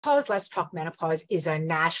Let's Talk Menopause is a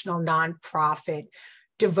national nonprofit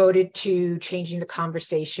devoted to changing the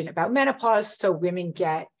conversation about menopause so women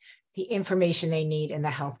get the information they need and the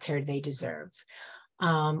healthcare they deserve.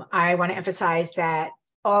 I want to emphasize that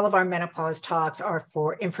all of our menopause talks are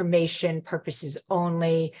for information purposes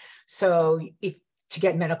only. So to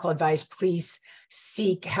get medical advice, please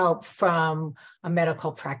seek help from a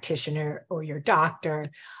medical practitioner or your doctor.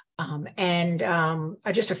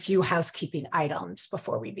 Just a few housekeeping items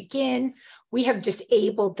before we begin. We have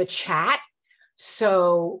disabled the chat,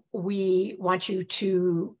 so we want you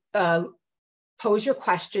to pose your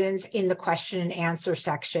questions in the question and answer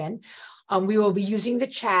section. We will be using the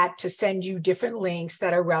chat to send you different links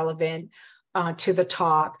that are relevant to the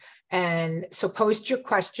talk. And so post your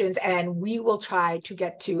questions and we will try to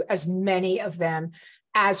get to as many of them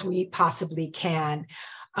as we possibly can.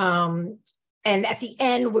 And at the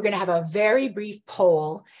end, we're going to have a very brief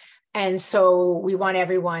poll. And so we want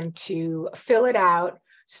everyone to fill it out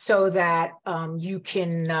so that you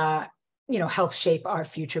can help shape our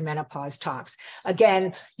future menopause talks.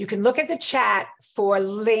 Again, you can look at the chat for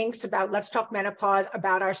links about Let's Talk Menopause,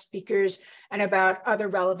 about our speakers, and about other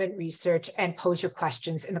relevant research, and pose your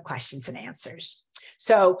questions in the questions and answers.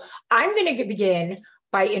 So I'm going to begin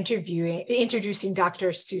by introducing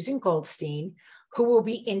Dr. Susan Goldstein, who will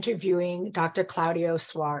be interviewing Dr. Claudio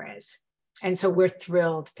Soares. And so we're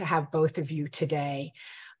thrilled to have both of you today.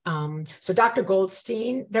 So Dr.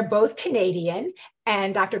 Goldstein, they're both Canadian,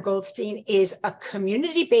 and Dr. Goldstein is a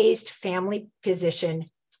community-based family physician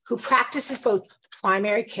who practices both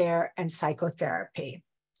primary care and psychotherapy.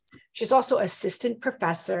 She's also assistant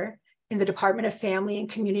professor in the Department of Family and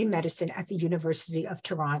Community Medicine at the University of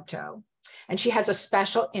Toronto. And she has a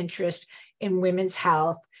special interest in women's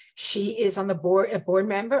health. She is on the board, a board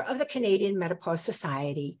member of the Canadian Menopause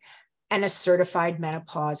Society and a certified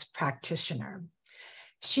menopause practitioner.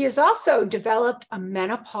 She has also developed a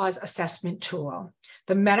menopause assessment tool,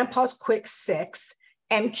 the Menopause Quick 6,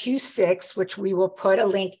 MQ6, which we will put a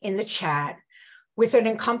link in the chat, with an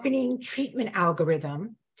accompanying treatment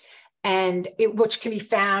algorithm, and which can be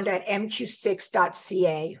found at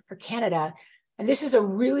mq6.ca for Canada. And this is a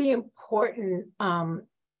really important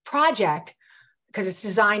project because it's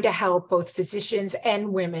designed to help both physicians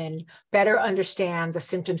and women better understand the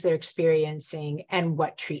symptoms they're experiencing and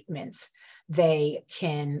what treatments they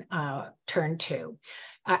can turn to.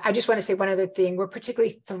 I just want to say one other thing. We're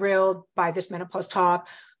particularly thrilled by this menopause talk.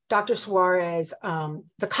 Dr. Soares,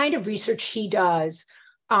 the kind of research he does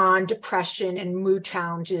on depression and mood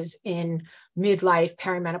challenges in midlife,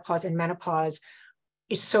 perimenopause, and menopause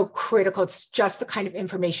is so critical. It's just the kind of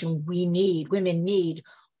information we need, women need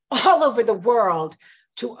all over the world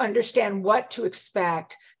to understand what to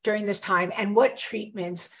expect during this time and what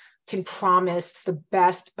treatments can promise the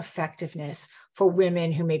best effectiveness for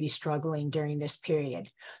women who may be struggling during this period.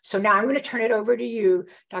 So now I'm going to turn it over to you,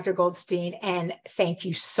 Dr. Goldstein, and thank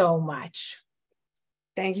you so much.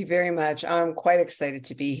 Thank you very much. I'm quite excited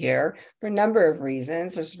to be here for a number of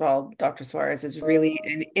reasons. First of all, Dr. Soares is really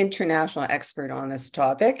an international expert on this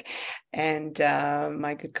topic, and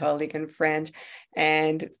my good colleague and friend.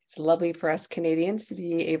 And it's lovely for us Canadians to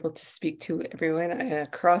be able to speak to everyone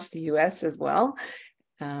across the US as well.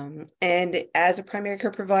 And as a primary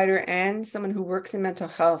care provider and someone who works in mental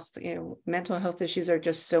health, mental health issues are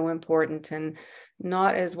just so important and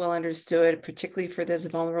not as well understood, particularly for this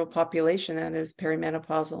vulnerable population that is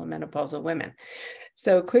perimenopausal and menopausal women.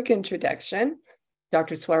 So quick introduction.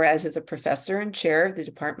 Dr. Soares is a professor and chair of the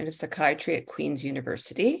Department of Psychiatry at Queen's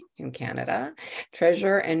University in Canada,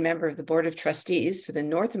 treasurer and member of the Board of Trustees for the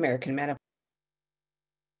North American Menopause.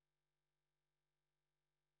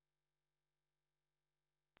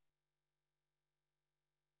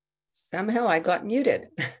 Somehow I got muted.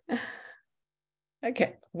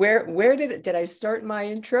 Okay, where did I start my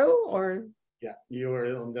intro or? Yeah, you were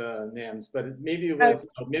on the names, but maybe it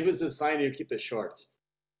was a sign you keep it short.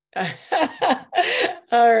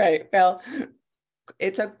 All right, well,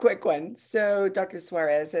 it's a quick one. So Dr.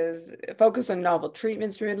 Soares has focused on novel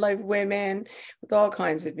treatments for midlife women with all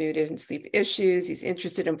kinds of mood and sleep issues. He's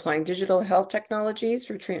interested in applying digital health technologies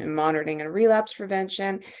for treatment monitoring and relapse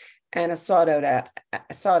prevention, and a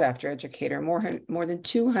sought-after educator, more than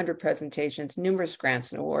 200 presentations, numerous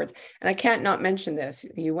grants and awards. And I can't not mention this.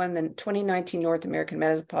 You won the 2019 North American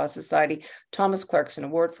Menopause Society Thomas Clarkson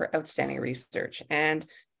Award for Outstanding Research. And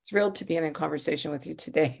thrilled to be in a conversation with you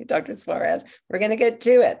today, Dr. Soares. We're going to get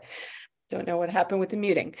to it. Don't know what happened with the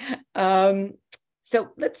muting.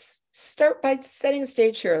 So let's start by setting the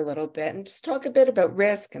stage here a little bit and just talk a bit about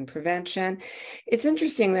risk and prevention. It's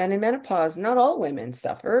interesting that in menopause, not all women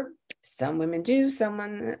suffer, Some women do, some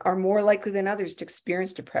women are more likely than others to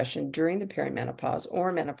experience depression during the perimenopause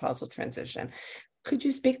or menopausal transition. Could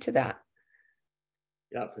you speak to that?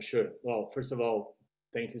 Yeah, for sure. Well, first of all,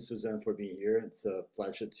 thank you, Suzanne, for being here. It's a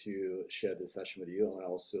pleasure to share this session with you. And I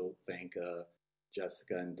also thank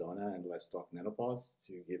Jessica and Donna and Let's Talk Menopause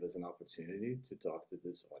to give us an opportunity to talk to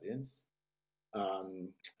this audience. Um,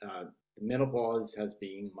 Menopause has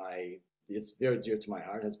been it's very dear to my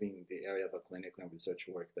heart, has been the area of a clinical and research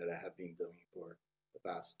work that I have been doing for the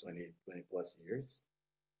past 20 plus years.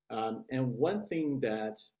 And one thing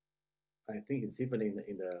that I think it's even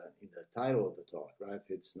in the title of the talk, right? If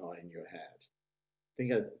it's not in your head, I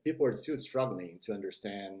think as people are still struggling to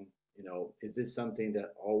understand, is this something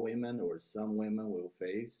that all women or some women will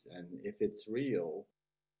face? And if it's real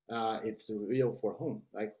for whom?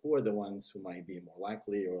 Like, who are the ones who might be more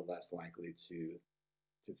likely or less likely to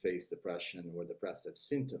face depression or depressive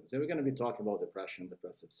symptoms? And we're going to be talking about depression,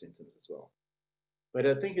 depressive symptoms as well. But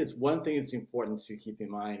I think it's one thing it's important to keep in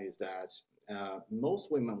mind is that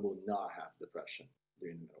most women will not have depression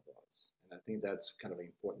during the menopause. And I think that's kind of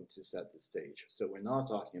important to set the stage. So we're not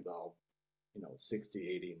talking about, 60,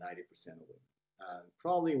 80, 90% of women.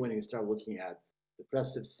 Probably when you start looking at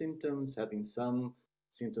depressive symptoms, having some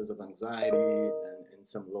symptoms of anxiety and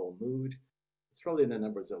some low mood, it's probably the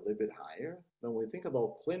numbers are a little bit higher. But when we think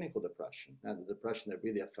about clinical depression, and the depression that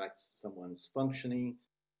really affects someone's functioning,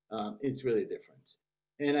 it's really different.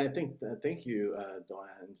 And I think, thank you,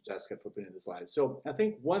 Donna and Jessica, for putting this slide. So I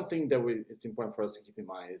think one thing that it's important for us to keep in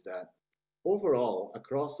mind is that overall,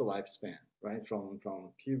 across the lifespan, right, from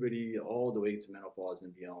puberty all the way to menopause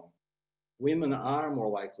and beyond, women are more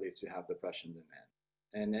likely to have depression than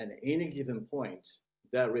men. And at any given point,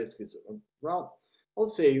 that risk is around, I'll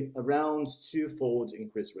say, around twofold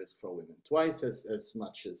increased risk for women, twice as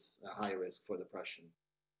much as a high risk for depression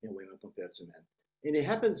in women compared to men. And it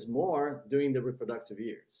happens more during the reproductive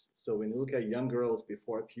years. So when you look at young girls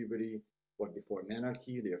before puberty or before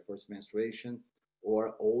menarche, their first menstruation,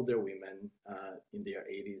 or older women in their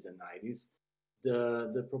 80s and 90s,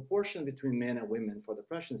 the proportion between men and women for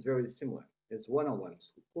depression is very similar. It's 1:1,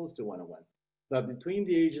 close to 1:1. But between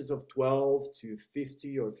the ages of 12 to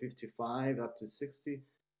 50 or 55 up to 60,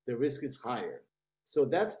 the risk is higher. So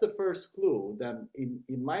that's the first clue that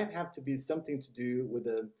it might have to be something to do with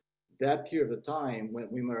that period of time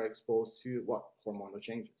when women are exposed to hormonal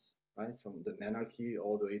changes, right? From the menarche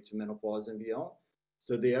all the way to menopause and beyond.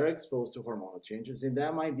 So they are exposed to hormonal changes, and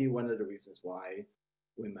that might be one of the reasons why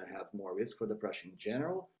women have more risk for depression in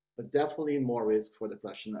general, but definitely more risk for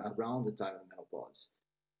depression around the time of menopause.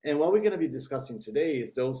 And what we're going to be discussing today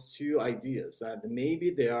is those two ideas, that maybe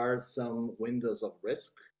there are some windows of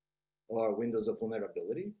risk or windows of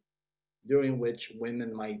vulnerability during which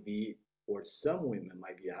women might be, or some women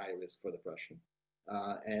might be, at high risk for depression.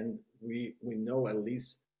 And we know at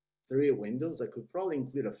least 3 windows. I could probably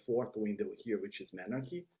include a 4th window here, which is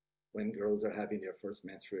menarche, when girls are having their first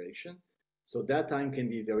menstruation. So that time can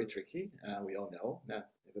be very tricky. We all know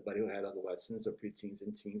that everybody who had adolescents or preteens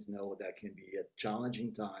and teens know that can be a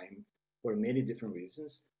challenging time for many different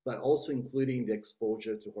reasons, but also including the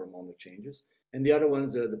exposure to hormonal changes. And the other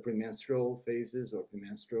ones are the premenstrual phases or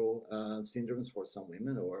premenstrual syndromes for some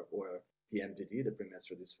women, or PMDD, the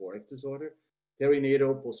premenstrual dysphoric disorder.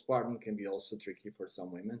 Perinatal postpartum can be also tricky for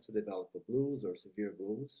some women to develop a blues or severe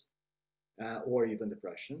blues, or even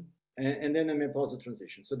depression. And then a menopausal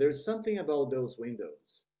transition. So there's something about those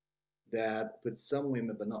windows that puts some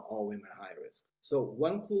women, but not all women, at high risk. So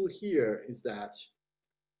one clue here is that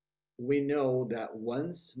we know that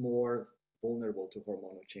once more vulnerable to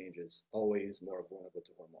hormonal changes, always more vulnerable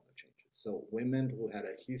to hormonal changes. So women who had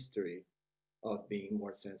a history of being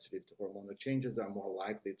more sensitive to hormonal changes are more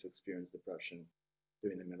likely to experience depression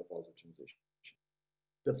during the menopausal transition.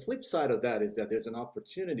 The flip side of that is that there's an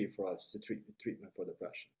opportunity for us to treat treatment for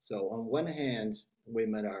depression. So on one hand,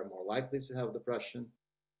 women are more likely to have depression,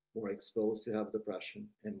 more exposed to have depression,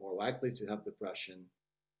 and more likely to have depression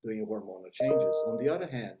during hormonal changes. On the other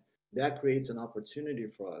hand, that creates an opportunity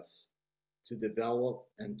for us to develop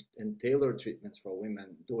and tailor treatments for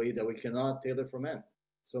women the way that we cannot tailor for men.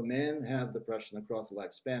 So men have depression across the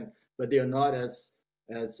lifespan, but they are not as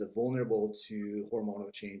vulnerable to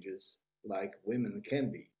hormonal changes like women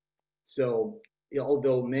can be. So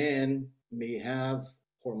although men may have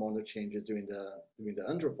hormonal changes during the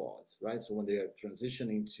andropause, right? So when they are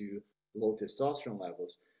transitioning to low testosterone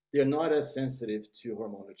levels, they're not as sensitive to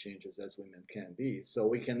hormonal changes as women can be. So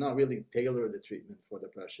we cannot really tailor the treatment for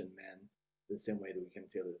depression men the same way that we can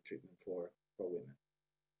tailor the treatment for women.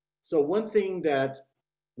 So one thing that,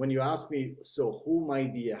 when you ask me, so who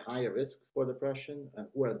might be a higher risk for depression and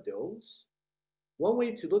who are those? one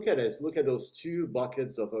way to look at it is look at those two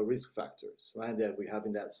buckets of risk factors, right, that we have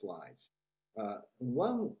in that slide.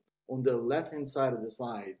 One on the left-hand side of the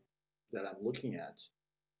slide that I'm looking at,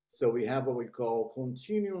 so we have what we call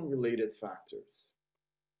continuum-related factors.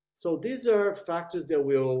 So these are factors that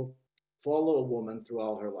will follow a woman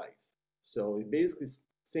throughout her life. So basically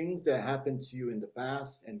things that happened to you in the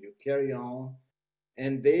past and you carry on,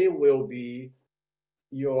 and they will be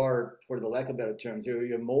your, for the lack of better terms, your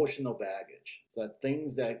emotional baggage. So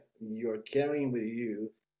things that you're carrying with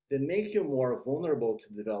you that make you more vulnerable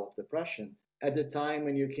to develop depression at the time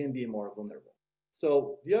when you can be more vulnerable.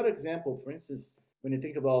 So the other example, for instance, when you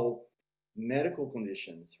think about medical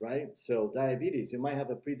conditions, right? So diabetes, you might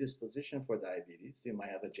have a predisposition for diabetes. You might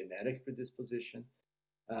have a genetic predisposition.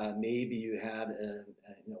 Maybe you had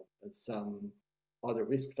some other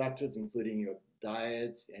risk factors, including your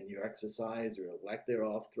diets and your exercise or lack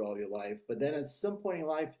thereof throughout your life. But then at some point in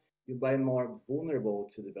life, you might be more vulnerable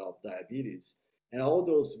to develop diabetes. And all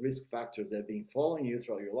those risk factors that have been following you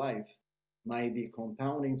throughout your life might be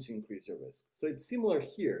compounding to increase your risk. So it's similar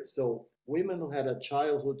here. So women who had a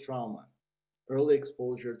childhood trauma, early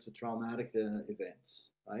exposure to traumatic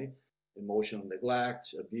events, right? Emotional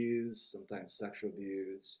neglect, abuse, sometimes sexual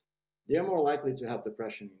abuse, they're more likely to have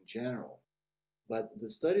depression in general. But the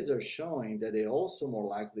studies are showing that they're also more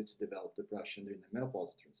likely to develop depression during the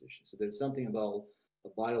menopausal transition. So there's something about a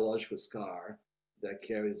biological scar that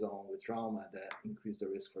carries on with trauma that increase the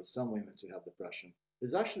risk for some women to have depression.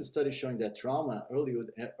 There's actually studies showing that trauma,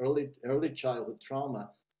 early childhood trauma,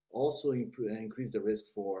 also increase the risk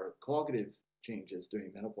for cognitive changes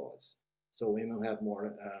during menopause. So women who have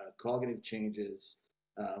more cognitive changes,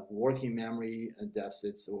 working memory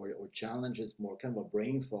deficits or challenges, more kind of a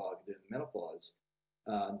brain fog during menopause,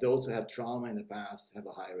 those who have trauma in the past have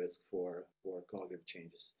a high risk for cognitive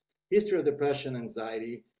changes. History of depression,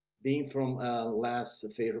 anxiety, being from less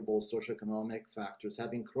favorable socioeconomic factors,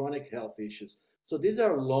 having chronic health issues. So these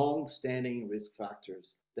are long-standing risk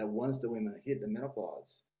factors that once the women hit the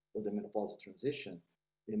menopause or the menopausal transition,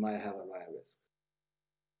 they might have a higher risk.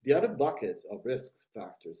 The other bucket of risk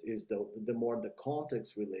factors is the more the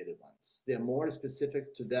context-related ones. They're more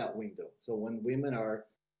specific to that window. So when women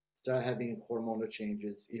start having hormonal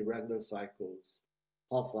changes, irregular cycles,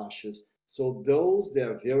 hot flashes, so those that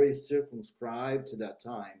are very circumscribed to that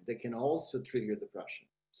time, they can also trigger depression.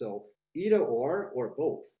 So either or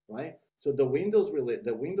both, right? So the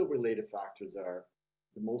window-related factors are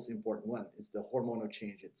the most important one. Is the hormonal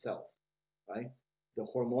change itself, right? The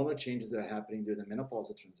hormonal changes that are happening during the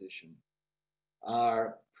menopausal transition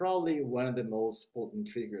are probably one of the most potent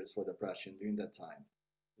triggers for depression during that time.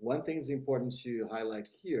 One thing is important to highlight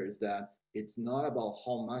here is that it's not about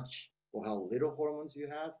how much or how little hormones you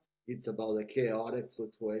have, it's about the chaotic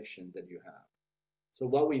fluctuation that you have. So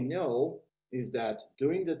what we know is that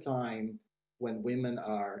during the time when women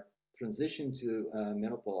are transitioning to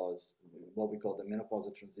menopause, what we call the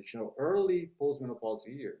menopausal transition, or early postmenopausal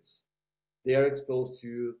years, they are exposed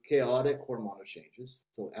to chaotic hormonal changes.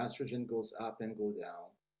 So estrogen goes up and go down.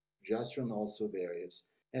 Progesterone also varies.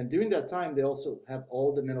 And during that time, they also have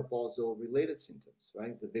all the menopausal related symptoms,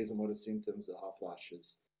 right? The vasomotor symptoms, the hot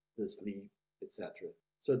flashes, the sleep, etc.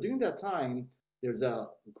 So during that time, there's a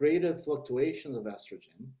greater fluctuation of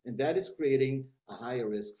estrogen, and that is creating a higher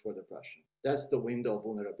risk for depression. That's the window of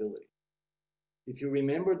vulnerability. If you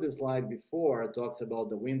remember the slide before, it talks about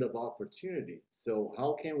the window of opportunity. So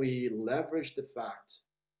how can we leverage the fact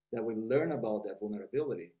that we learn about that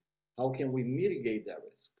vulnerability? How can we mitigate that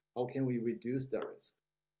risk? How can we reduce that risk?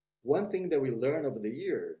 One thing that we learned over the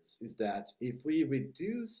years is that if we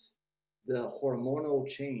reduce the hormonal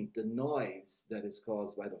change, the noise that is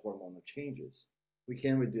caused by the hormonal changes, we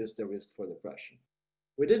can reduce the risk for depression.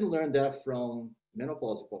 We didn't learn that from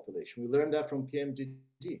menopausal population. We learned that from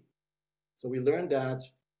PMDD. So we learned that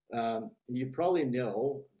you probably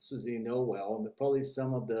know, Susie, know well, and probably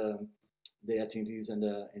some of the attendees in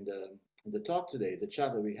the talk today, the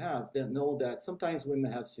chat that we have, they know that sometimes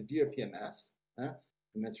women have severe PMS,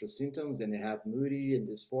 menstrual symptoms, and they have moody and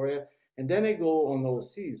dysphoria, and then they go on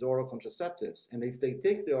OCs, oral contraceptives, and if they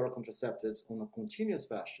take the oral contraceptives on a continuous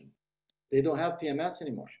fashion, they don't have PMS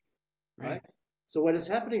anymore, right? So what is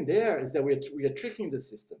happening there is that we are tricking the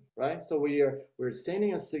system, right? So we're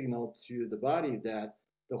sending a signal to the body that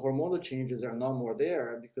the hormonal changes are not more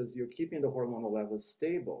there because you're keeping the hormonal levels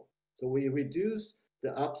stable. So we reduce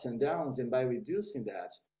the ups and downs, and by reducing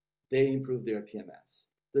that, they improve their PMS.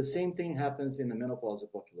 The same thing happens in the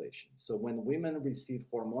menopausal population. So when women receive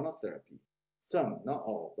hormonal therapy, some, not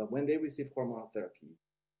all, but when they receive hormonal therapy,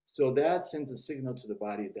 so that sends a signal to the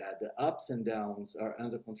body that the ups and downs are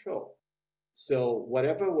under control. So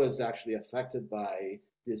whatever was actually affected by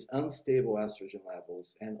these unstable estrogen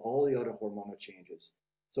levels and all the other hormonal changes,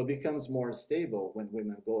 so it becomes more stable when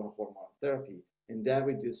women go on hormonal therapy, and that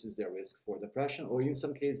reduces their risk for depression, or in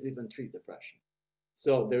some cases even treat depression.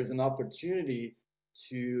 So there's an opportunity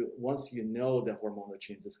to, once you know that hormonal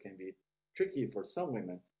changes can be tricky for some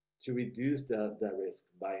women, to reduce the risk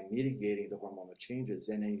by mitigating the hormonal changes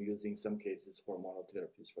and then using, some cases, hormonal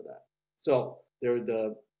therapies for that. So there are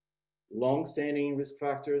the long-standing risk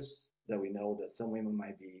factors that we know that some women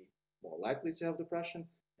might be more likely to have depression,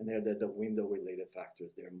 and there are the window-related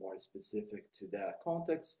factors. They're more specific to that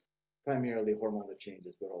context, primarily hormonal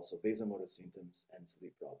changes, but also vasomotor symptoms and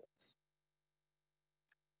sleep problems.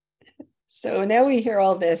 So now we hear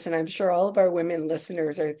all this, and I'm sure all of our women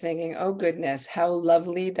listeners are thinking, oh goodness, how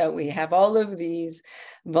lovely that we have all of these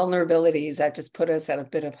vulnerabilities that just put us at a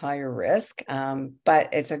bit of higher risk. But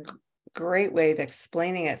it's a great way of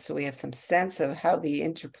explaining it, so we have some sense of how the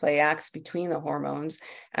interplay acts between the hormones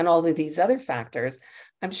and all of these other factors.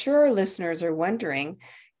 I'm sure our listeners are wondering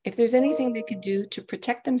if there's anything they could do to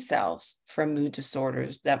protect themselves from mood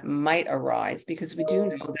disorders that might arise, because we do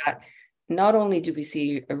know that not only do we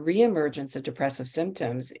see a reemergence of depressive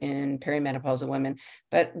symptoms in perimenopausal women,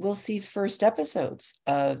 but we'll see first episodes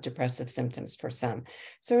of depressive symptoms for some.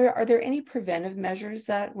 So are there any preventive measures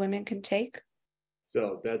that women can take?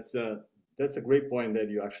 So that's a great point that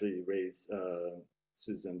you actually raised,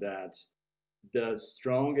 Susan, that the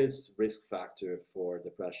strongest risk factor for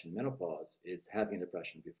depression menopause is having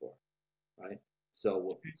depression before, right?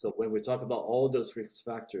 So when we talk about all those risk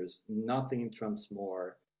factors, nothing trumps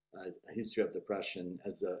more a history of depression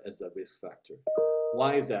as a risk factor.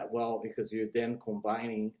 Why is that? Well, because you're then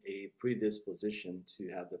combining a predisposition to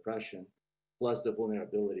have depression plus the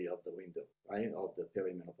vulnerability of the window, right, of the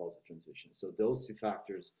perimenopausal transition. So those two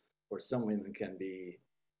factors for some women can be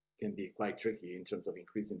quite tricky in terms of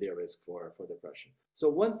increasing their risk for depression. So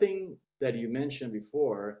one thing that you mentioned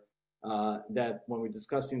before, that when we're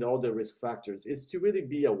discussing all the risk factors, is to really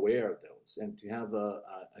be aware of those and to have a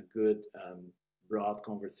good broad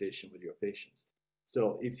conversation with your patients.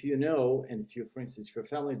 So if you know, and if you, for instance, if you're a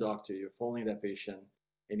family doctor, you're following that patient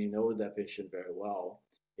and you know that patient very well,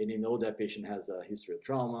 and you know that patient has a history of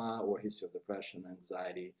trauma or history of depression,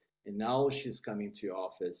 anxiety, and now she's coming to your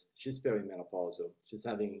office, she's perimenopausal, she's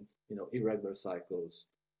having, irregular cycles,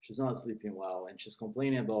 she's not sleeping well, and she's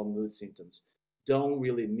complaining about mood symptoms. Don't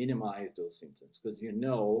really minimize those symptoms, because you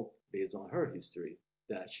know, based on her history,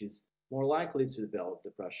 that she's more likely to develop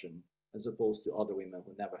depression as opposed to other women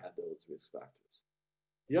who never had those risk factors.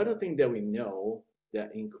 The other thing that we know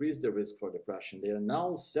that increase the risk for depression, there are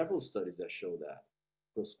now several studies that show that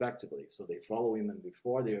prospectively. So they follow women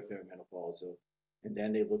before they are perimenopausal, and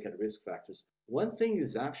then they look at risk factors. One thing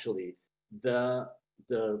is actually the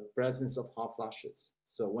presence of hot flashes.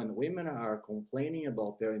 So when women are complaining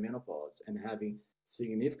about perimenopause and having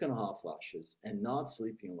significant hot flashes and not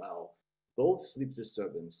sleeping well, both sleep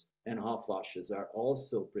disturbance and hot flashes are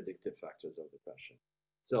also predictive factors of depression.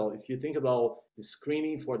 So if you think about the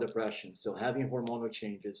screening for depression, so having hormonal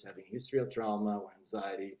changes, having history of trauma or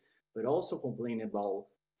anxiety, but also complaining about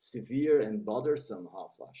severe and bothersome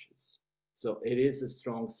hot flashes. So it is a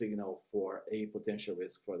strong signal for a potential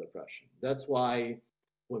risk for depression. That's why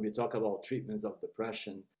when we talk about treatments of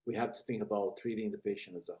depression, we have to think about treating the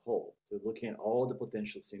patient as a whole. So looking at all the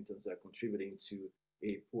potential symptoms that are contributing to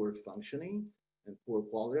a poor functioning and poor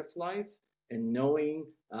quality of life, and knowing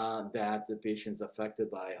that the patient is affected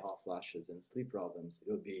by hot flashes and sleep problems, it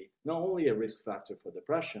would be not only a risk factor for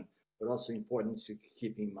depression, but also important to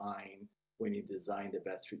keep in mind when you design the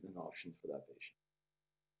best treatment option for that patient.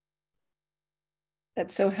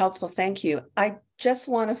 That's so helpful. Thank you. I just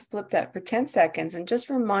want to flip that for 10 seconds and just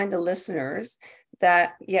remind the listeners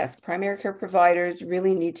that, yes, primary care providers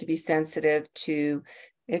really need to be sensitive to,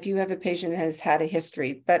 if you have a patient that has had a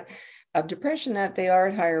history of depression, that they are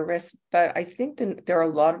at higher risk. But I think there are a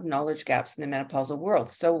lot of knowledge gaps in the menopausal world.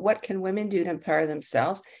 So what can women do to empower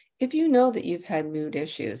themselves? If you know that you've had mood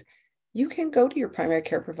issues, you can go to your primary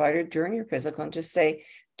care provider during your physical and just say,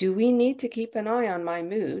 do we need to keep an eye on my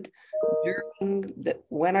mood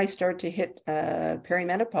when I start to hit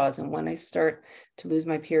perimenopause and when I start to lose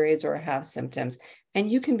my periods or have symptoms?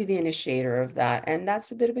 And you can be the initiator of that. And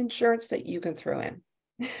that's a bit of insurance that you can throw in.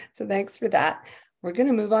 So thanks for that. We're going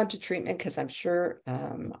to move on to treatment, because I'm sure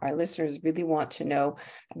our listeners really want to know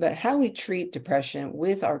about how we treat depression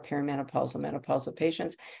with our perimenopausal, menopausal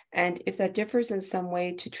patients, and if that differs in some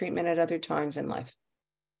way to treatment at other times in life.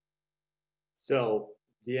 So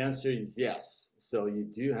the answer is yes. So you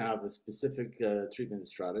do have a specific treatment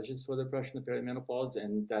strategies for depression and perimenopause,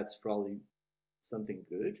 and that's probably something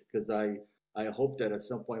good, because I I hope that at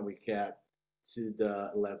some point we get to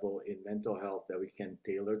the level in mental health that we can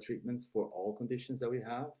tailor treatments for all conditions that we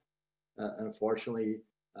have. Unfortunately,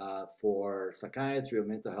 for psychiatry or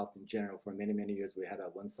mental health in general, for many, many years, we had a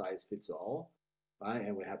one size fits all, right?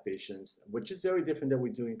 And we have patients, which is very different than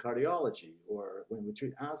we do in cardiology or when we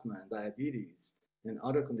treat asthma and diabetes and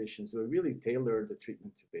other conditions. We really tailor the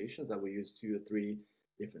treatment to patients, and we use 2 or 3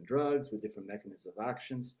 different drugs with different mechanisms of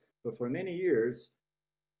actions. But for many years,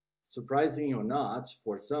 surprising or not,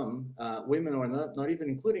 for some, women are not even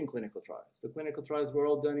including clinical trials. The clinical trials were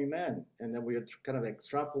all done in men, and then we kind of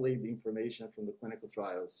extrapolate the information from the clinical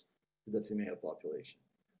trials to the female population.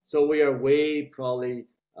 So we are probably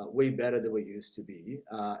way better than we used to be.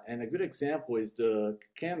 And a good example is the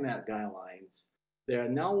CAMAT guidelines. They are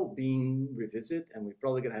now being revisited, and we're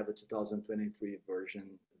probably going to have a 2023 version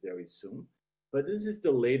very soon. But this is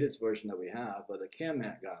the latest version that we have of the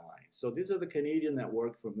CAMAT guidelines. So these are the Canadian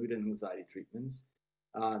Network for Mood and Anxiety Treatments.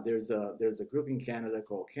 There's a group in Canada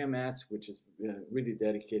called CAMAT, which is really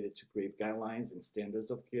dedicated to create guidelines and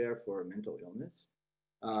standards of care for mental illness.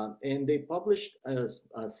 And they published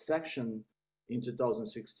a section in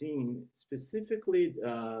 2016 specifically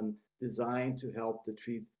designed to help to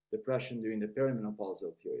treat depression during the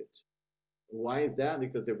perimenopausal period. Why is that?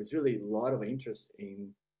 Because there was really a lot of interest in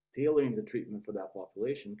tailoring the treatment for that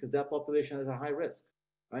population, because that population is a high risk,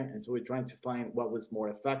 right? And so we're trying to find what was more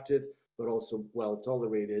effective, but also well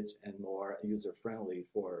tolerated and more user-friendly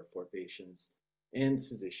for patients and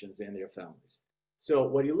physicians and their families. So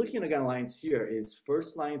what you're looking at the guidelines here is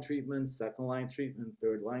first-line treatment, second-line treatment,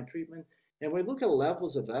 third-line treatment. And when we look at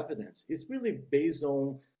levels of evidence, it's really based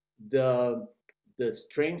on the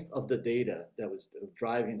strength of the data that was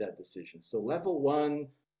driving that decision. So level 1,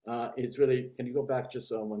 it's really, can you go back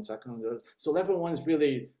just 1 second? So level 1 is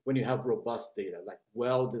really when you have robust data, like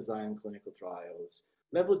well-designed clinical trials.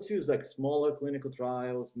 Level 2 is like smaller clinical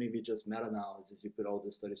trials, maybe just meta-analysis. You put all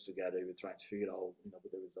the studies together, you're trying to figure out,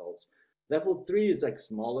 with the results. Level 3 is like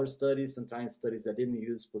smaller studies, sometimes studies that didn't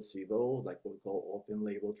use placebo, like what we call open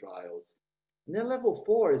label trials. And then level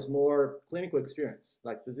 4 is more clinical experience,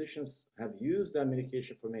 like physicians have used that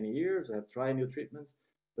medication for many years or have tried new treatments,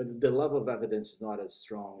 but the level of evidence is not as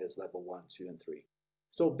strong as level 1, 2, and 3.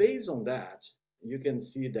 So based on that, you can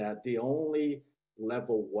see that the only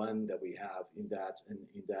level 1 that we have in that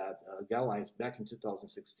guidelines back in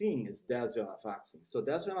 2016 is desvenlafaxine. So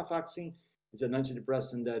desvenlafaxine is an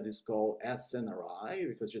antidepressant that is called SNRI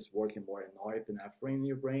because it's working more in norepinephrine in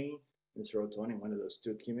your brain and serotonin, one of those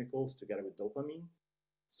 2 chemicals together with dopamine.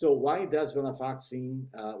 So why desvenlafaxine,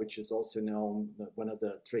 which is also known, one of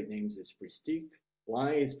the trade names is Pristiq.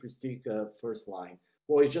 Why is Pristiq first line?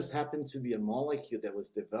 Well, it just happened to be a molecule that was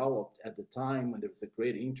developed at the time when there was a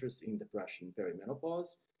great interest in depression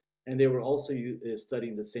perimenopause. And they were also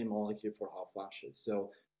studying the same molecule for hot flashes.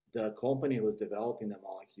 So the company was developing the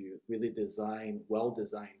molecule really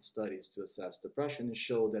well-designed studies to assess depression and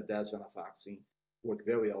show that desvenlafaxine worked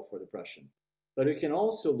very well for depression. But we can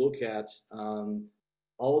also look at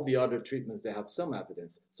all the other treatments that have some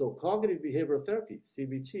evidence. So cognitive behavioral therapy,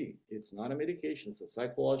 CBT, it's not a medication, it's a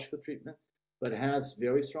psychological treatment, but has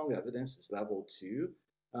very strong evidence, it's level 2,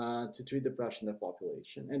 to treat depression in the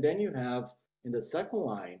population. And then you have, in the second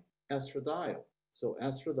line, estradiol. So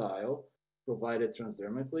estradiol provided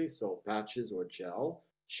transdermically, so patches or gel,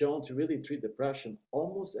 shown to really treat depression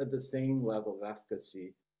almost at the same level of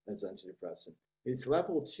efficacy as antidepressant. It's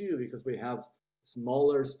level 2 because we have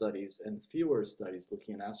smaller studies and fewer studies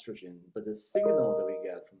looking at estrogen, but the signal that we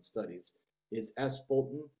get from studies is as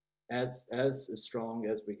potent, as strong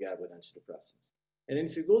as we get with antidepressants. And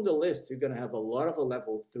if you go to the list, you're going to have a lot of a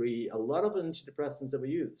level 3, a lot of antidepressants that we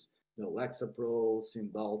use. Lexapro,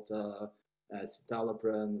 Cymbalta,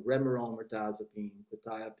 citalopram, Remeron, mirtazapine,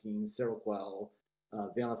 quetiapine, Seroquel,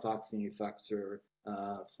 venlafaxine, Effexor,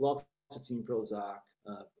 fluoxetine, Prozac,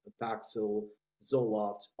 Paxil,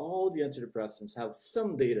 Zoloft. All the antidepressants have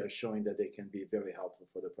some data showing that they can be very helpful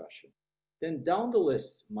for depression. Then down the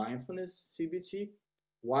list, mindfulness, CBT.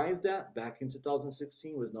 Why is that? Back in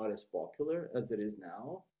 2016 was not as popular as it is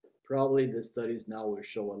now. Probably the studies now will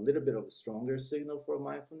show a little bit of a stronger signal for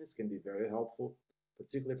mindfulness, can be very helpful,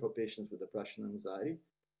 particularly for patients with depression and anxiety.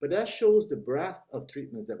 But that shows the breadth of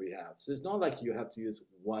treatments that we have. So it's not like you have to use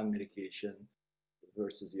one medication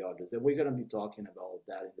versus the others. And we're going to be talking about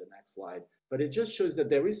that in the next slide. But it just shows that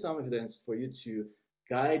there is some evidence for you to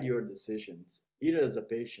guide your decisions, either as a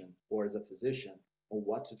patient or as a physician, on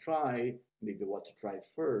what to try, maybe what to try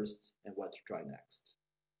first and what to try next.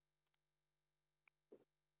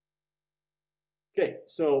 Okay,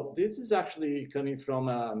 so this is actually coming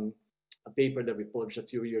from a paper that we published a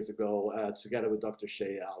few years ago together with Dr.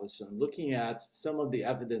 Shea Allison, looking at some of the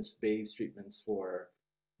evidence-based treatments for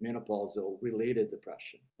menopausal related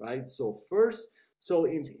depression, right? So first, so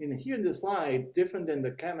in here in this slide, different than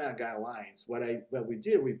the CAMAG guidelines, what we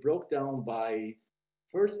did, we broke down by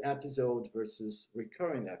first episode versus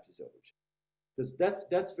recurrent episode. Because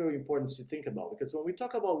that's very important to think about, because when we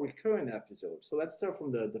talk about recurrent episodes, so let's start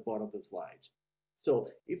from the bottom of the slide. So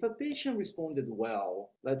if a patient responded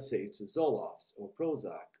well, let's say to Zoloft or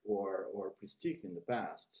Prozac or Pristiq in the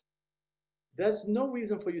past, there's no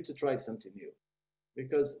reason for you to try something new,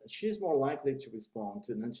 because she's more likely to respond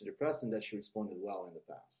to an antidepressant that she responded well in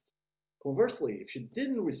the past. Conversely, if she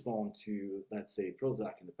didn't respond to, let's say,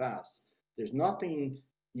 Prozac in the past, there's nothing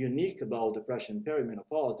unique about depression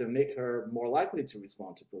perimenopause that make her more likely to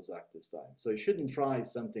respond to Prozac this time. So you shouldn't try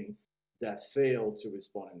something that failed to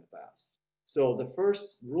respond in the past. So the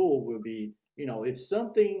first rule will be, if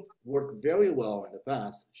something worked very well in the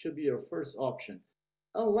past, it should be your first option,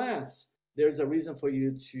 unless there's a reason for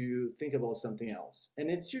you to think about something else. And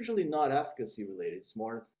it's usually not efficacy related, it's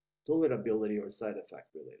more tolerability or side effect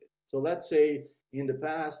related. So let's say in the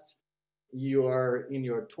past, you are in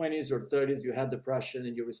your 20s or 30s, you had depression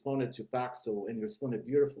and you responded to Paxil and you responded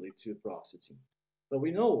beautifully to paroxetine. But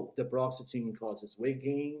we know that paroxetine causes weight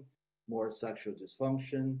gain, more sexual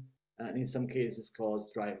dysfunction, and in some cases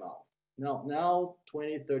cause dry mouth. Now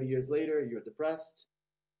 20, 30 years later, you're depressed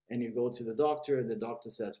and you go to the doctor and the doctor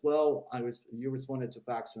says, well, you responded to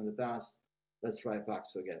Paxil in the past, let's try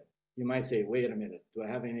Paxil again. You might say, wait a minute, do I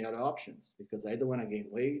have any other options? Because I don't want to gain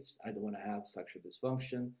weight, I don't want to have sexual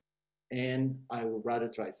dysfunction, and I would rather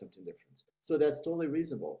try something different. So that's totally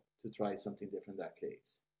reasonable to try something different in that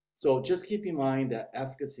case. So just keep in mind that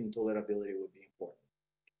efficacy and tolerability would be important.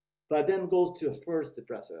 But then goes to a first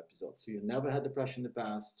depressive episode. So you never had depression in the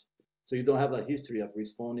past, so you don't have a history of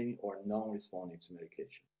responding or non-responding to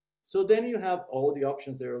medication. So then you have all the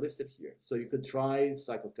options that are listed here. So you could try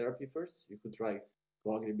psychotherapy first. You could try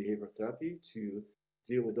cognitive behavioral therapy to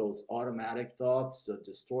deal with those automatic thoughts,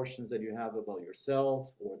 distortions that you have about yourself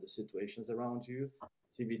or the situations around you.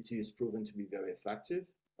 CBT is proven to be very effective,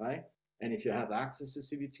 right? And if you have access to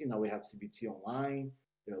CBT, now we have CBT online.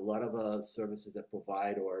 There are a lot of services that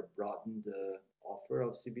provide or broaden the offer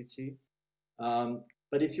of CBT.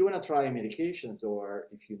 But if you want to try medications, or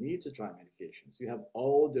if you need to try medications, you have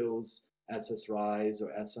all those SSRIs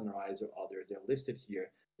or SNRIs or others that are listed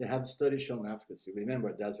here. They have studies showing efficacy.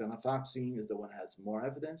 Remember, desvenlafaxine is the one that has more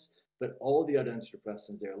evidence, but all the other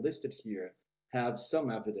antidepressants that are listed here have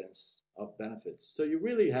some evidence of benefits. So you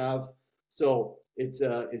really have, so it's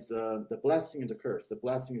the blessing and the curse. The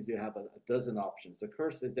blessing is you have a dozen options. The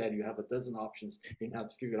curse is that you have a dozen options and you have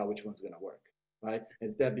to figure out which one's going to work, right?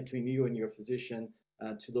 It's that between you and your physician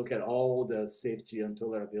to look at all the safety and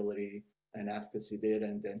tolerability and efficacy data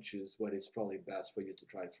and then choose what is probably best for you to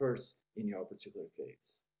try first in your particular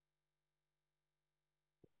case.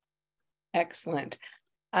 Excellent.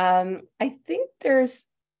 I think there's...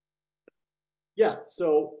 Yeah,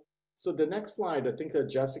 so the next slide, I think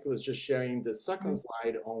Jessica was just sharing the second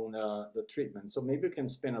slide on the treatment. So maybe we can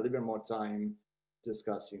spend a little bit more time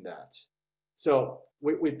discussing that. So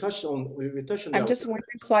we touched on I'm just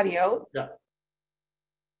wondering, Claudio. Yeah.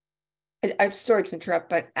 I'm sorry to interrupt,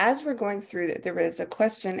 but as we're going through, there was a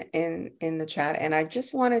question in the chat, and I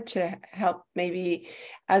just wanted to help maybe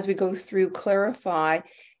as we go through clarify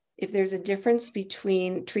if there's a difference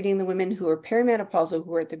between treating the women who are perimenopausal,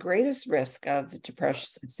 who are at the greatest risk of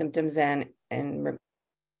depression symptoms, and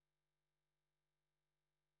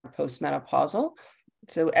post-menopausal.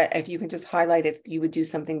 So if you can just highlight if you would do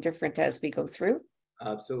something different as we go through.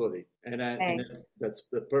 Absolutely, and that's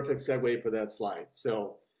the perfect segue for that slide.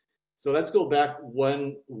 So let's go back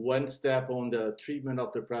one step on the treatment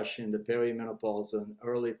of depression, the perimenopausal and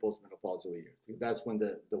early postmenopausal years. That's when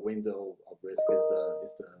the window of risk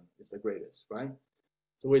is the greatest, right?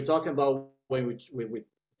 So we're talking about when we're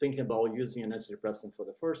thinking about using an antidepressant for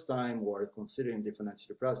the first time or considering different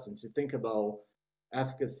antidepressants, you think about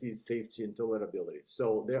efficacy, safety, and tolerability.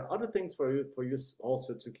 So there are other things for you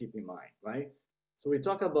also to keep in mind, right? So we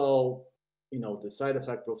talk about the side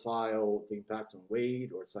effect profile, the impact on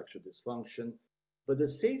weight or sexual dysfunction. But the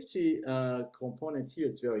safety component here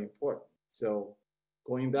is very important. So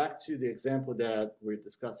going back to the example that we were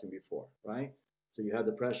discussing before, right? So you had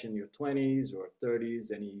depression in your 20s or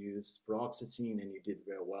 30s and you used paroxetine and you did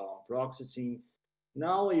very well on paroxetine.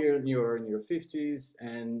 Now you're in your 50s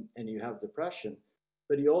and you have depression,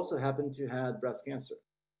 but you also happen to have breast cancer,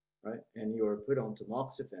 right? And you're put on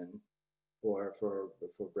tamoxifen for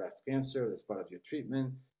breast cancer as part of your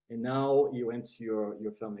treatment. And now you went to your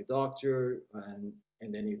family doctor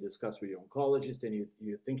and then you discuss with your oncologist, and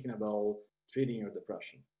you're thinking about treating your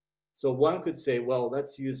depression. So one could say, well,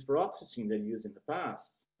 let's use paroxetine that you used in the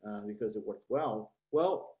past because it worked well.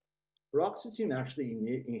 Well, paroxetine actually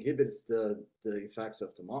inhibits the effects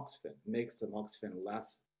of tamoxifen, makes tamoxifen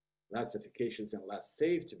less efficacious and less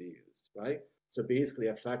safe to be used, right? So basically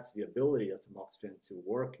affects the ability of tamoxifen to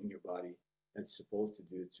work in your body as it's supposed to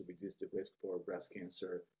do to reduce the risk for breast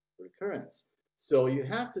cancer recurrence. So you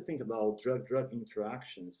have to think about drug-drug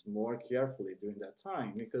interactions more carefully during that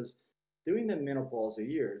time, because during the menopausal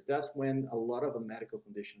years, that's when a lot of the medical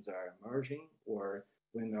conditions are emerging, or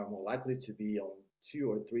when they're more likely to be on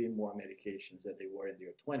 2 or 3 more medications than they were in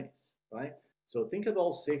their 20s, right? So think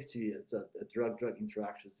about safety as a drug-drug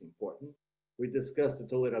interaction is important. We discussed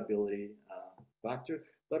the tolerability factor,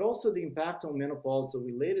 but also the impact on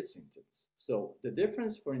menopausal-related symptoms. So the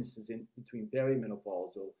difference, for instance, between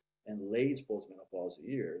perimenopausal and late postmenopausal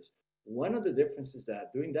years, one of the differences is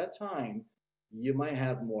that during that time, you might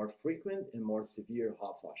have more frequent and more severe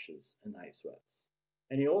hot flashes and night sweats.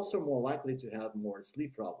 And you're also more likely to have more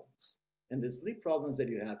sleep problems. And the sleep problems that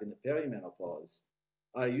you have in the perimenopause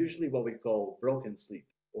are usually what we call broken sleep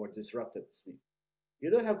or disrupted sleep. You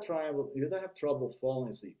don't have trouble falling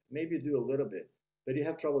asleep. Maybe you do a little bit, but you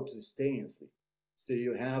have trouble to stay in sleep. So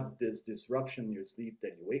you have this disruption in your sleep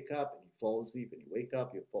that you wake up and you fall asleep, and you wake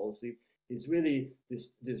up, you fall asleep. It's really,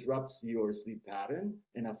 this disrupts your sleep pattern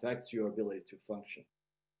and affects your ability to function.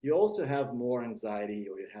 You also have more anxiety,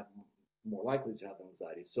 or you have more likely to have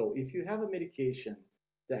anxiety. So if you have a medication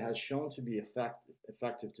that has shown to be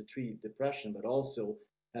effective to treat depression, but also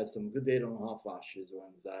has some good data on hot flashes or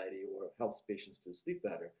anxiety, or helps patients to sleep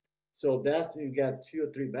better, so that's, you get 2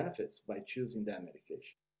 or 3 benefits by choosing that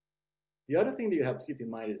medication. The other thing that you have to keep in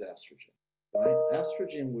mind is estrogen, right?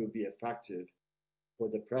 Estrogen will be effective for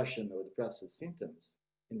depression or depressive symptoms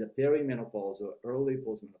in the perimenopausal or early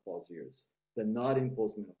postmenopausal years, but not in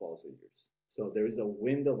postmenopausal years. So there is a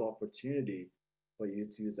window of opportunity for you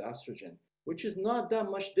to use estrogen, which is not that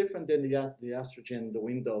much different than the estrogen, the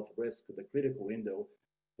window of risk, the critical window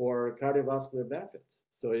for cardiovascular benefits.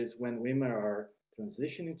 So it's when women are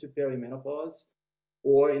transitioning to perimenopause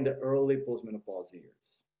or in the early postmenopausal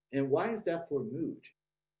years. And why is that for mood?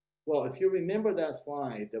 Well, if you remember that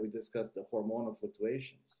slide that we discussed, the hormonal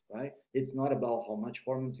fluctuations, right? It's not about how much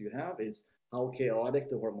hormones you have, it's how chaotic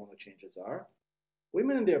the hormonal changes are.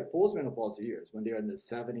 Women in their postmenopausal years, when they're in the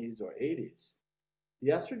 70s or 80s, the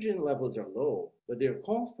estrogen levels are low, but they're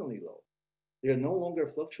constantly low. They're no longer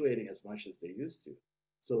fluctuating as much as they used to.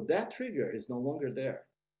 So that trigger is no longer there.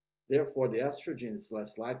 Therefore, the estrogen is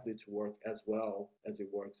less likely to work as well as it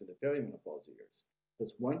works in the perimenopausal years.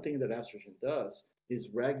 Because one thing that estrogen does is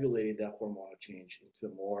regulating that hormonal change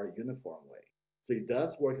into a more uniform way. So it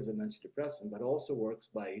does work as an antidepressant, but also works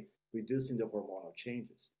by reducing the hormonal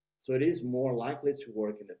changes. So it is more likely to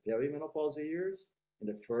work in the perimenopausal years, in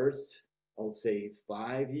the first, I would say,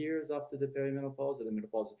 5 years after the perimenopause or the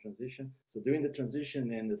menopausal transition. So during the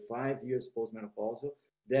transition and the 5 years postmenopausal,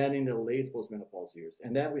 then in the late postmenopausal years.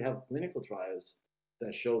 And then we have clinical trials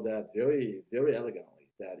that show that very, very elegantly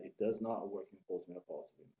that it does not work in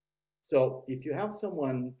postmenopausal. So if you have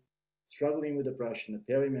someone struggling with depression and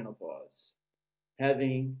perimenopause,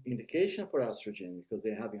 having indication for estrogen because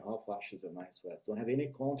they're having hot flashes or night sweats, don't have any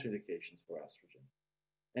contraindications for estrogen,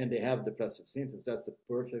 and they have depressive symptoms, that's the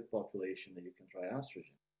perfect population that you can try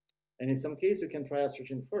estrogen. And in some cases, you can try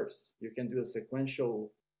estrogen first. You can do a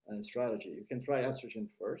sequential strategy. You can try estrogen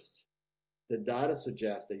first. The data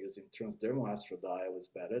suggests that using transdermal estradiol is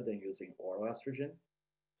better than using oral estrogen.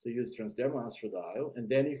 So use transdermal estradiol, and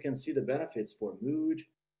then you can see the benefits for mood,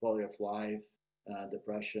 quality of life,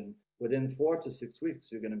 depression. Within 4 to 6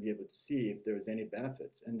 weeks, you're going to be able to see if there's any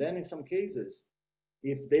benefits. And then in some cases,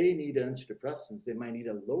 if they need antidepressants, they might need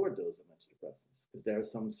a lower dose of antidepressants because there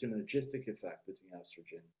is some synergistic effect between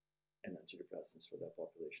estrogen and antidepressants for that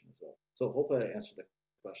population as well. So hope I answered the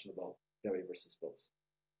question about peri versus post.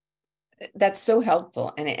 That's so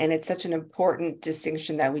helpful. And it's such an important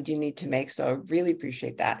distinction that we do need to make. So I really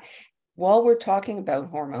appreciate that. While we're talking about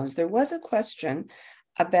hormones, there was a question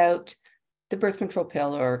about the birth control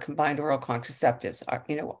pill or combined oral contraceptives.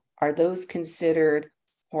 Are those considered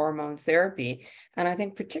hormone therapy? And I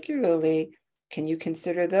think particularly, can you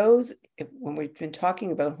consider those when we've been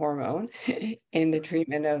talking about hormone in the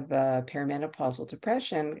treatment of perimenopausal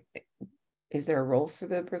depression? Is there a role for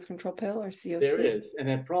the birth control pill or COC? There is. And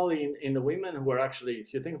then probably in the women who are actually,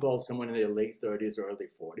 if you think about someone in their late 30s or early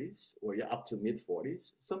 40s, or up to mid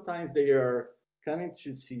 40s, sometimes they are coming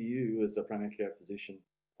to see you as a primary care physician.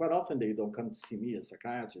 Quite often they don't come to see me as a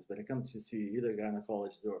psychiatrist, but they come to see either a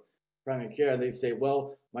gynecologist or primary care, they say,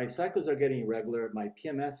 well, my cycles are getting irregular, my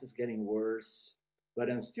PMS is getting worse, but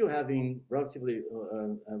I'm still having relatively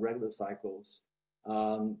regular cycles.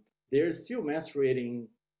 They're still menstruating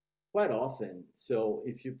quite often. So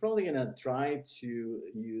if you're probably going to try to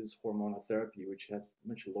use hormonal therapy, which has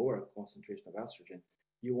much lower concentration of estrogen,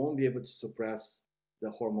 you won't be able to suppress the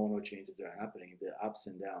hormonal changes that are happening, the ups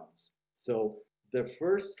and downs. So the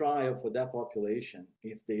first trial for that population,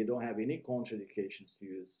 if they don't have any contraindications to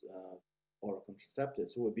use oral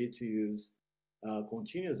contraceptives, would be to use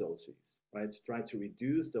continuous OCs, right? To try to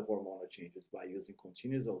reduce the hormonal changes by using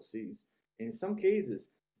continuous OCs. And in some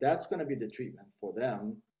cases, that's going to be the treatment for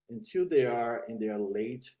them until they are in their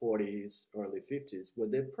late 40s, early 50s, where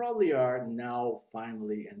they probably are now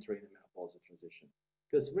finally entering the menopausal transition.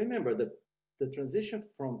 Because remember, the transition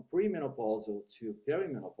from premenopausal to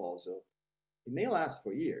perimenopausal, it may last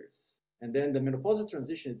for years. And then the menopausal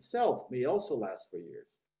transition itself may also last for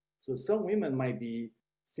years. So some women might be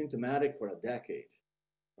symptomatic for a decade,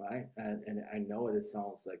 right? And I know it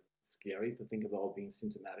sounds like scary to think about being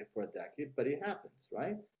symptomatic for a decade, but it happens,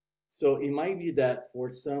 right? So it might be that for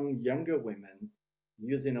some younger women,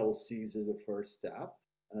 using OCs is the first step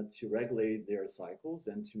to regulate their cycles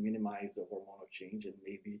and to minimize the hormonal change, and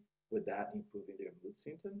maybe with that improving their mood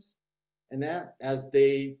symptoms. And that as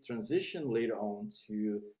they transition later on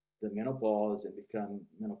to the menopause and become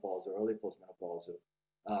menopausal, early postmenopausal,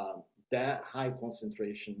 that high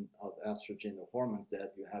concentration of estrogen or hormones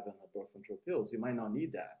that you have in the birth control pills, you might not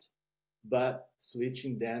need that. But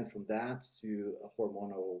switching then from that to a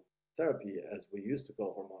hormonal therapy, as we used to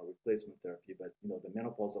call hormonal replacement therapy, but the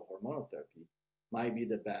menopausal hormonal therapy might be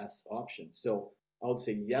the best option. So I would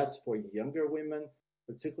say yes for younger women,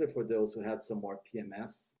 particularly for those who had some more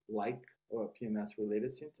PMS-like or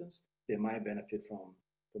PMS-related symptoms. They might benefit from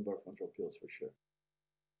birth control pills for sure.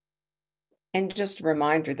 And just a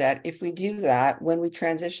reminder that if we do that, when we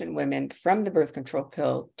transition women from the birth control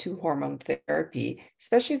pill to hormone therapy,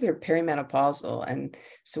 especially if they're perimenopausal, and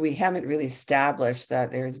so we haven't really established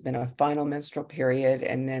that there's been a final menstrual period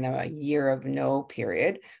and then a year of no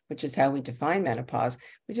period, which is how we define menopause,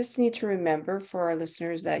 we just need to remember for our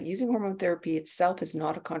listeners that using hormone therapy itself is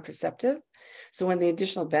not a contraceptive. So when the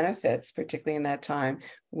additional benefits, particularly in that time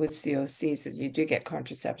with COCs, is you do get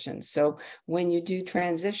contraception. So when you do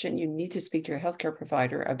transition, you need to speak to your healthcare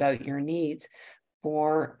provider about your needs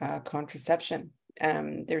for contraception.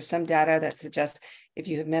 There's some data that suggests if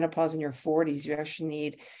you have menopause in your 40s, you actually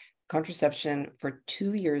need contraception for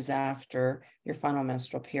 2 years after your final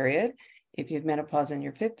menstrual period. If you have menopause in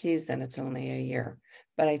your 50s, then it's only a year.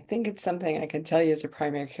 But I think it's something I can tell you as a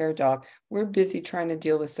primary care doc, we're busy trying to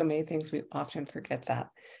deal with so many things, we often forget that.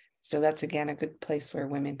 So that's, again, a good place where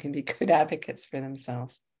women can be good advocates for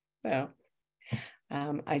themselves. So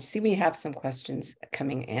I see we have some questions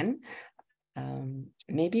coming in.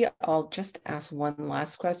 Maybe I'll just ask one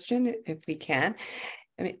last question if we can.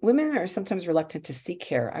 I mean, women are sometimes reluctant to seek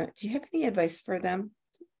care. Do you have any advice for them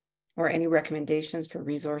or any recommendations for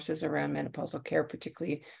resources around menopausal care,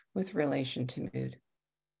 particularly with relation to mood?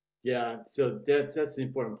 Yeah, so that's an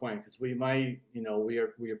important point, because we might, we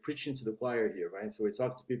are preaching to the choir here, right? So we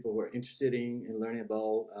talk to people who are interested in learning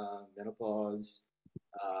about menopause,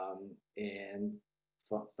 and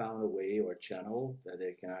found a way or channel that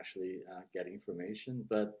they can actually get information,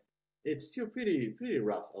 but it's still pretty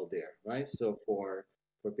rough out there, right? So for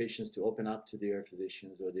patients to open up to their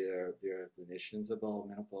physicians or their clinicians about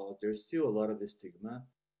menopause, there's still a lot of stigma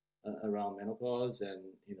around menopause, and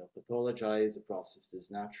pathologize the process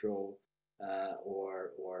as natural,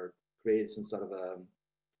 or create some sort of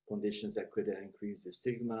conditions that could increase the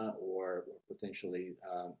stigma or potentially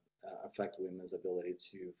affect women's ability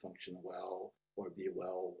to function well or be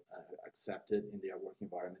well accepted in their work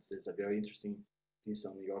environments. There's a very interesting piece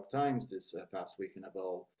on the New York Times this past weekend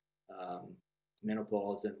about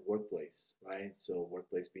menopause and workplace, right? So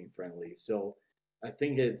workplace being friendly. So I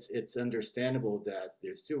think it's understandable that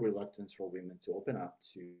there's still reluctance for women to open up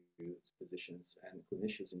to physicians and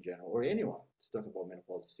clinicians in general, or anyone, to talk about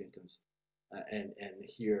menopausal symptoms, and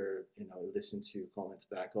hear, listen to comments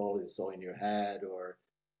back, oh, it's all in your head, or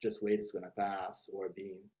just wait, it's going to pass, or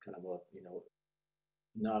being kind of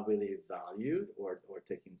not really valued or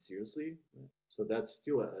taken seriously. So that's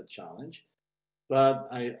still a challenge. But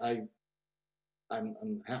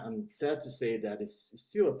I'm sad to say that it's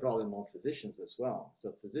still a problem on physicians as well.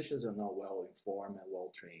 So physicians are not well informed and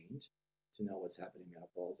well trained to know what's happening in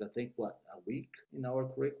menopause. I think a week in our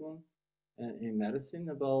curriculum in medicine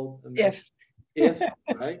about if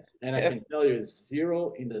right, and I can tell you it's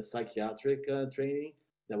zero in the psychiatric training,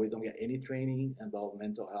 that we don't get any training about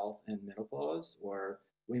mental health and menopause, or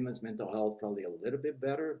women's mental health probably a little bit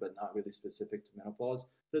better, but not really specific to menopause.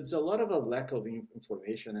 So it's a lot of a lack of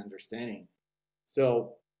information and understanding.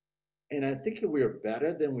 So, and I think we're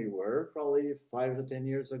better than we were probably 5 to 10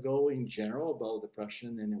 years ago in general about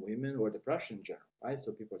depression in women or depression in general, right?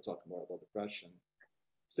 So people are talking more about depression.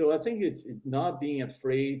 So I think it's not being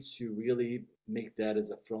afraid to really make that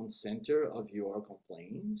as a front center of your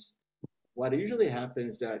complaints. What usually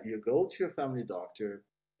happens is that you go to your family doctor,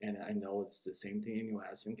 and I know it's the same thing in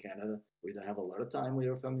US and Canada. We don't have a lot of time with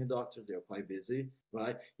our family doctors; they're quite busy,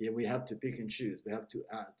 right? Yeah, we have to pick and choose. We have to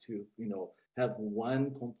have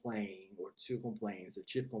one complaint or two complaints, the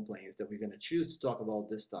chief complaints that we're going to choose to talk about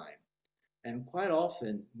this time. And quite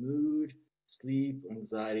often, mood, sleep,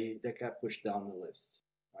 anxiety, that got pushed down the list,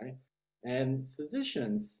 right? And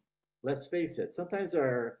physicians, let's face it, sometimes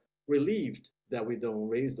are relieved that we don't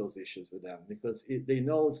raise those issues with them because they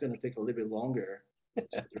know it's going to take a little bit longer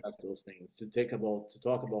to address those things, to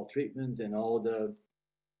talk about treatments and all the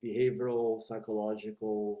behavioral,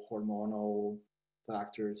 psychological, hormonal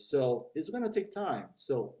factors. So it's going to take time.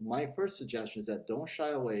 So my first suggestion is that don't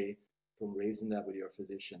shy away from raising that with your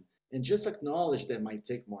physician and just acknowledge that it might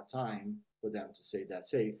take more time for them to say that.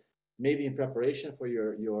 Say, maybe in preparation for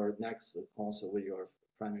your next consult with your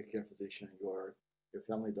primary care physician, your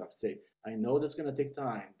family doctor, say, I know that's going to take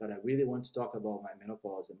time, but I really want to talk about my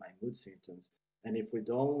menopause and my mood symptoms. And if we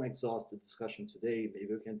don't exhaust the discussion today,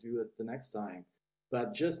 maybe we can do it the next time.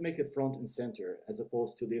 But just make it front and center as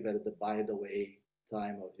opposed to leave it at the by the way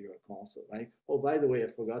time of your consult, right? Oh, by the way, I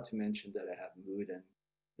forgot to mention that I have mood, and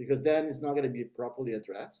because then it's not going to be properly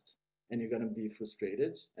addressed and you're going to be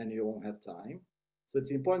frustrated and you won't have time. So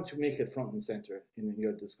it's important to make it front and center in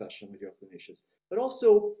your discussion with your clinicians, but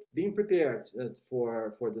also being prepared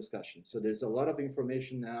for discussion. So there's a lot of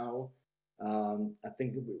information now. I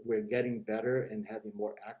think we're getting better and having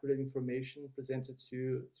more accurate information presented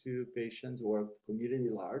to patients or community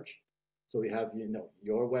large. So we have,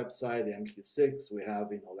 your website, the MQ6, we have,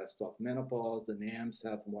 Let's Talk Menopause, the NAMs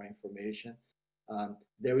have more information.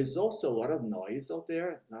 There is also a lot of noise out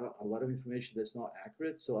there, not a lot of information that's not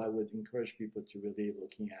accurate. So I would encourage people to really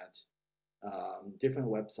looking at different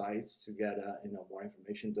websites to get more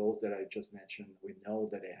information. Those that I just mentioned, we know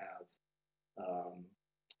that they have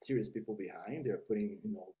serious people behind. They're putting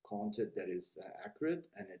content that is accurate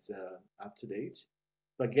and it's up to date.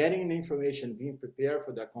 But getting the information, being prepared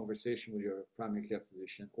for that conversation with your primary care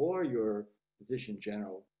physician or your physician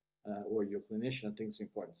general or your clinician, I think is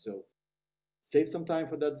important. So save some time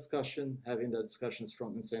for that discussion, having the discussions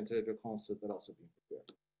front and center of your consult, but also being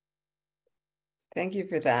prepared. Thank you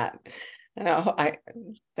for that.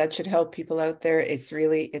 That should help people out there. It's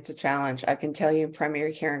a challenge. I can tell you in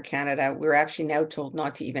primary care in Canada, we're actually now told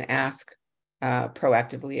not to even ask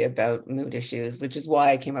proactively about mood issues, which is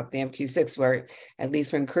why I came up with the MQ6, where at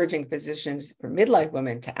least we're encouraging physicians for midlife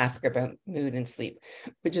women to ask about mood and sleep,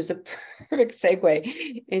 which is a perfect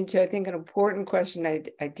segue into, I think, an important question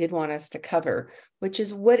I did want us to cover, which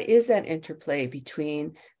is what is that interplay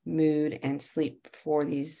between mood and sleep for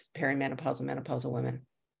these perimenopausal, menopausal women?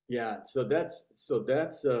 Yeah, so that's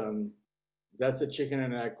a chicken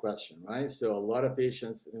and egg question, right? So a lot of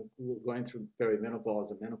patients going through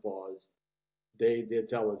perimenopause or menopause, they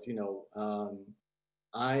tell us,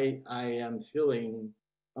 I am feeling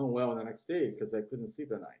unwell the next day because I couldn't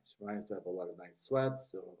sleep at night, right? So I have a lot of night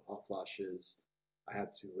sweats or hot flashes. I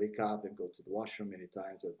had to wake up and go to the washroom many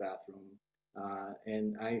times or bathroom.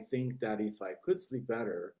 And I think that if I could sleep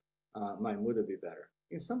better, my mood would be better.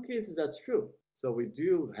 In some cases, that's true. So we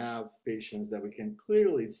do have patients that we can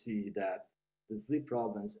clearly see that the sleep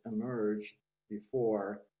problems emerge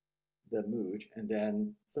before the mood, and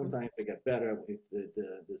then sometimes they get better if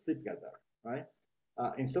the sleep got better, right?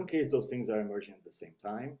 In some cases, those things are emerging at the same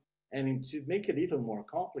time. And to make it even more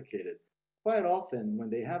complicated, quite often when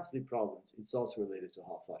they have sleep problems, it's also related to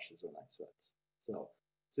hot flashes or night sweats. So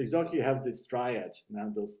exactly you have this triad,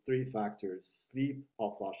 now those three factors, sleep,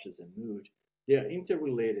 hot flashes, and mood. They are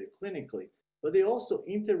interrelated clinically, but they also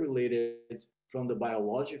interrelated from the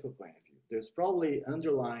biological point of view. There's probably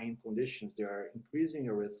underlying conditions that are increasing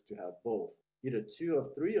your risk to have both, either 2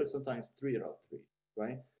 of 3 or sometimes 3 out of 3,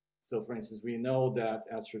 right? So for instance, we know that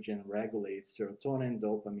estrogen regulates serotonin,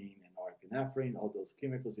 dopamine, and norepinephrine, all those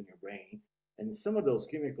chemicals in your brain. And some of those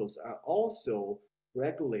chemicals are also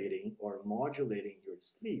regulating or modulating your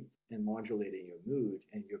sleep and modulating your mood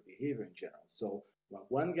and your behavior in general. So when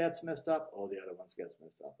one gets messed up, all the other ones get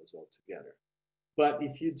messed up as well together. But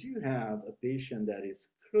if you do have a patient that is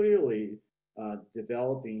clearly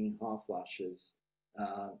developing hot flashes,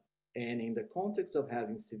 and in the context of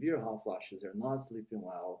having severe hot flashes, they're not sleeping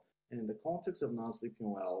well, and in the context of not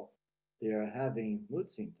sleeping well, they are having mood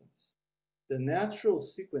symptoms. The natural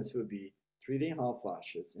sequence would be treating hot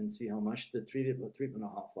flashes and see how much the treatment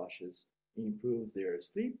of hot flashes improves their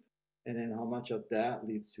sleep, and then how much of that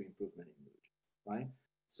leads to improvement in mood, right?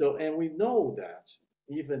 So, and we know that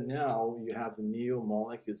even now you have new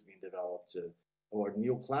molecules being developed or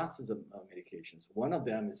new classes of medications. One of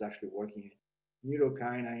them is actually working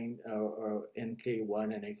neurokinin or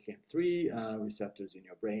NK1 and NK3 receptors in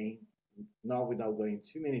your brain. Not without going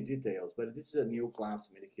too many details, but this is a new class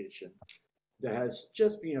of medication that has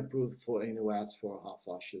just been approved for in the US for hot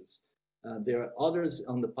flushes. There are others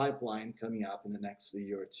on the pipeline coming up in the next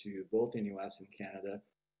year or two, both in the US and Canada.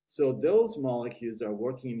 So those molecules are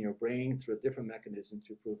working in your brain through a different mechanism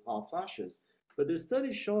to improve hot flashes. But there's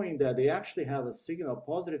studies showing that they actually have a signal, a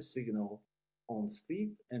positive signal on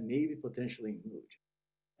sleep and maybe potentially mood.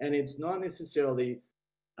 And it's not necessarily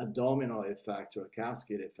a domino effect or a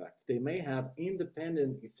cascade effect. They may have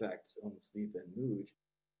independent effects on sleep and mood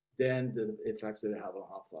than the effects that they have on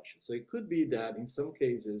hot flushes. So it could be that in some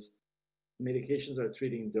cases, medications are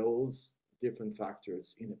treating those different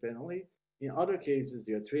factors independently. In other cases,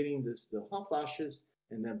 they are treating the hot flashes,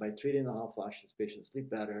 and then by treating the hot flashes, patients sleep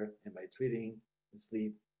better, and by treating the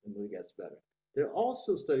sleep, the mood gets better. There are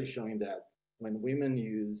also studies showing that when women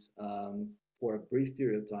use, for a brief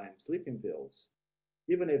period of time, sleeping pills,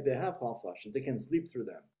 even if they have hot flashes, they can sleep through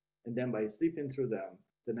them. And then by sleeping through them,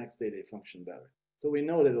 the next day they function better. So we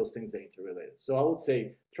know that those things are interrelated. So I would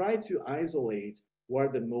say try to isolate what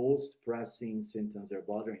are the most pressing symptoms that are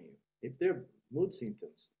bothering you. If they're mood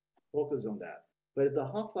symptoms, focus on that. But if the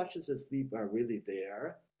hot flashes of sleep are really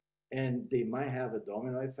there and they might have a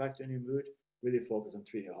domino effect on your mood, really focus on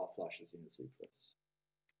treating hot flashes in the sleep first.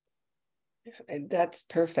 That's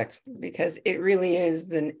perfect, because it really is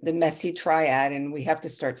the messy triad, and we have to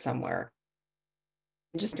start somewhere.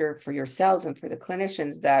 Just for yourselves and for the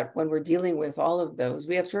clinicians, that when we're dealing with all of those,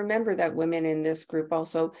 we have to remember that women in this group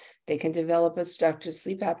also, they can develop obstructive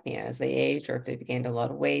sleep apnea as they age, or if they've gained a lot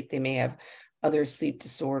of weight, they may have other sleep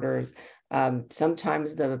disorders.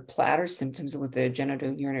 Sometimes the platter symptoms with the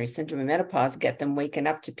genital urinary syndrome of menopause get them waking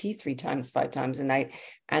up to pee 3 times, 5 times a night,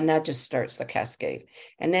 and that just starts the cascade.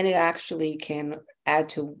 And then it actually can add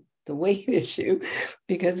to the weight issue,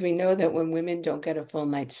 because we know that when women don't get a full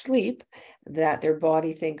night's sleep, that their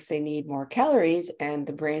body thinks they need more calories, and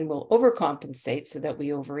the brain will overcompensate so that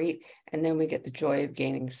we overeat, and then we get the joy of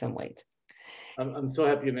gaining some weight. I'm so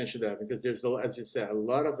happy you mentioned that, because there's, as you said, a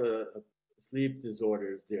lot of sleep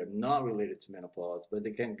disorders. They are not related to menopause, but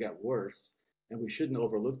they can get worse, and we shouldn't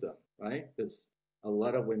overlook them, right? Because a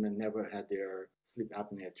lot of women never had their sleep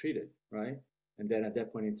apnea treated, right? And then at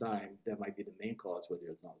that point in time, that might be the main cause where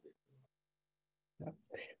there's not.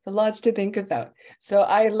 So lots to think about. So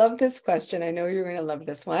I love this question. I know you're going to love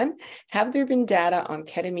this one. Have there been data on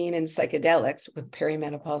ketamine and psychedelics with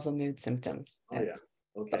perimenopausal mood symptoms? Oh, yeah.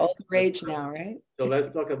 Okay. All the rage now, right? So let's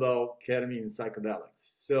talk about ketamine and psychedelics.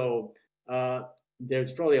 So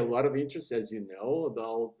there's probably a lot of interest, as you know,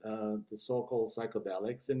 about the so-called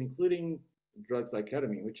psychedelics, and including drugs like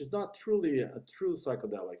ketamine, which is not truly a true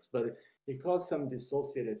psychedelics, but it causes some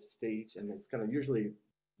dissociative states, and it's kind of usually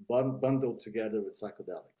bundled together with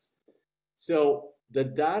psychedelics. So the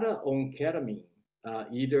data on ketamine,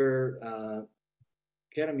 either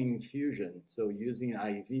ketamine infusion, so using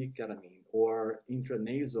IV ketamine, or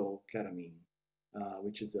intranasal ketamine,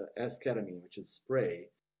 which is a S-ketamine, which is spray.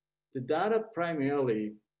 The data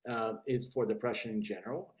primarily is for depression in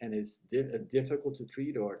general, and is difficult to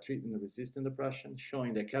treat or treatment-resistant depression,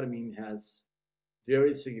 showing that ketamine has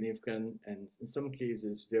very significant and in some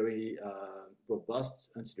cases very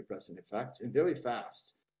robust antidepressant effects, and very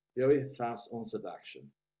fast onset of action.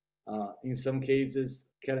 In some cases,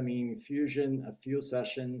 ketamine infusion, a few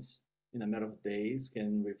sessions in a matter of days,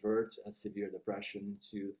 can revert a severe depression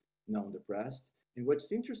to non-depressed. And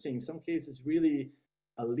what's interesting, in some cases, really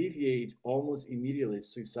alleviate almost immediately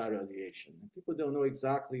suicidal ideation. And people don't know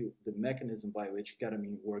exactly the mechanism by which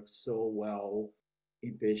ketamine works so well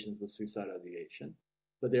in patients with suicidal ideation.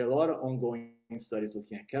 But there are a lot of ongoing studies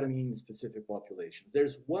looking at ketamine in specific populations.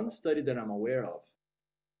 There's one study that I'm aware of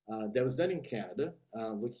that was done in Canada,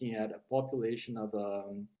 looking at a population of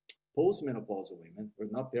post-menopausal women, or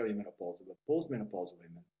not perimenopausal, but post-menopausal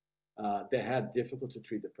women that had difficult to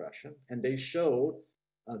treat depression, and they showed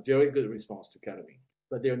a very good response to ketamine.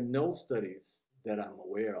 But there are no studies that I'm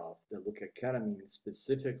aware of that look at ketamine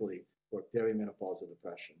specifically for perimenopausal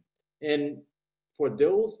depression. And for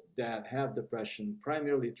those that have depression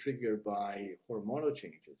primarily triggered by hormonal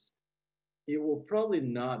changes, it will probably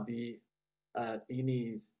not be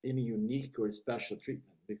any unique or special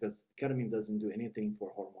treatment. because ketamine doesn't do anything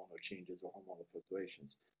for hormonal changes or hormonal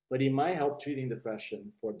fluctuations. But it might help treating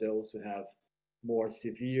depression for those who have more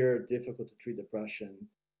severe, difficult to treat depression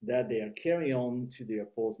that they are carrying on to their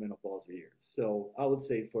postmenopausal years. So I would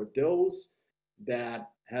say for those that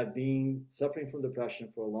have been suffering from depression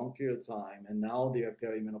for a long period of time and now they are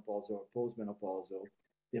perimenopausal or postmenopausal,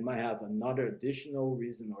 they might have another additional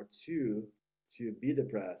reason or two to be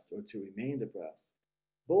depressed or to remain depressed.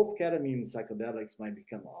 Both ketamine and psychedelics might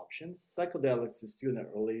become options. Psychedelics is still in the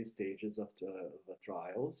early stages of the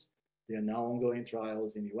trials. There are now ongoing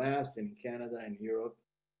trials in the US and in Canada and Europe,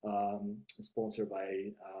 sponsored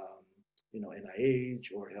by NIH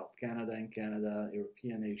or Health Canada in Canada,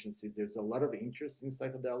 European agencies. There's a lot of interest in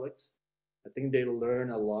psychedelics. I think they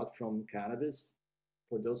learn a lot from cannabis.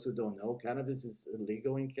 For those who don't know, cannabis is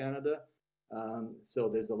illegal in Canada. So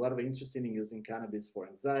there's a lot of interest in using cannabis for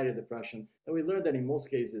anxiety, depression. And we learned that in most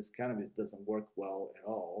cases, cannabis doesn't work well at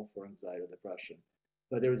all for anxiety or depression.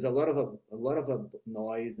 But there is a lot of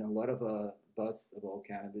noise and a lot of buzz about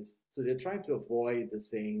cannabis. So they're trying to avoid the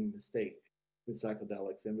same mistake with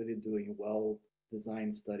psychedelics and really doing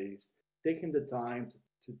well-designed studies, taking the time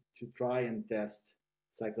to try and test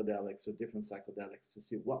psychedelics or different psychedelics to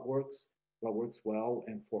see what works well,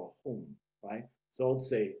 and for whom, right? So I would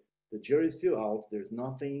say the jury's still out. There's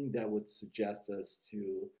nothing that would suggest us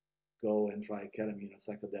to go and try ketamine or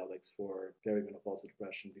psychedelics for perimenopausal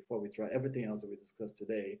depression before we try everything else that we discussed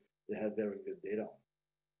today that have very good data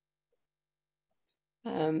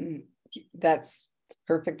on. That's the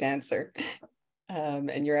perfect answer.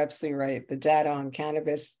 And you're absolutely right. The data on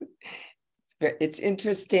cannabis, it's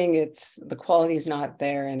interesting. The quality is not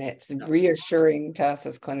there, and it's reassuring to us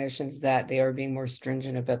as clinicians that they are being more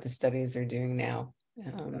stringent about the studies they're doing now.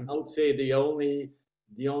 I would say the only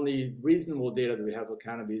reasonable data that we have with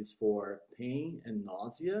cannabis for pain and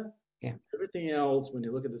nausea. Yeah. Everything else, when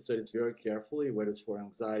you look at the studies very carefully, whether it's for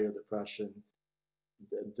anxiety or depression,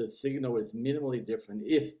 the signal is minimally different,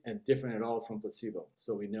 if different at all, from placebo.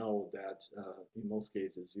 So we know that in most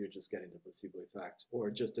cases, you're just getting the placebo effect or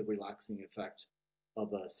just a relaxing effect of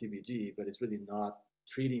CBD, but it's really not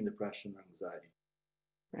treating depression or anxiety.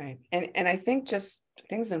 Right. And I think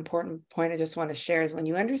an important point I just want to share is when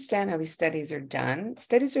you understand how these studies are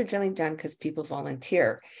generally done because people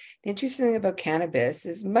volunteer. The interesting thing about cannabis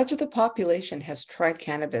is much of the population has tried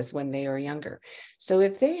cannabis when they are younger. So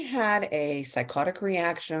if they had a psychotic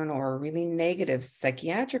reaction or a really negative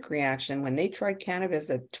psychiatric reaction when they tried cannabis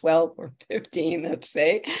at 12 or 15, let's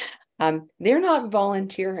say, they're not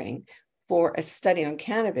volunteering for a study on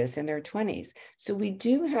cannabis in their 20s. So we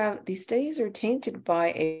do have, these studies are tainted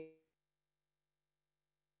by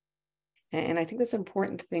and I think that's an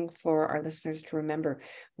important thing for our listeners to remember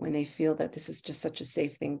when they feel that this is just such a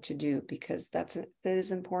safe thing to do, because that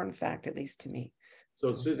is an important fact, at least to me.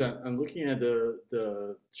 So Susan, I'm looking at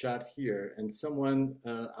the chat here, and someone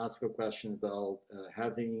asked a question about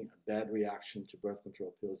having a bad reaction to birth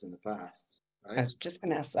control pills in the past. Right? I was just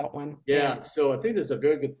going to ask that one. Yeah, so I think that's a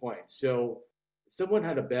very good point. So someone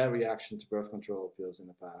had a bad reaction to birth control pills in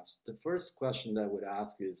the past. The first question that I would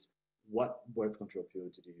ask is, what birth control pill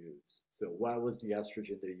did you use? So what was the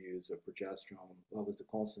estrogen that you used, or progesterone? What was the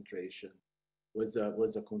concentration? Was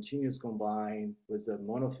a continuous combine? Was a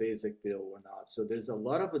monophasic pill or not? So there's a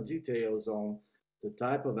lot of details on the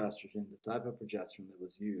type of estrogen, the type of progesterone that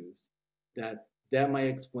was used, that might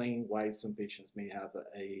explain why some patients may have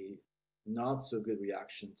a not so good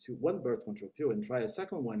reaction to one birth control pill and try a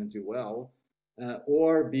second one and do well,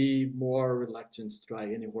 or be more reluctant to try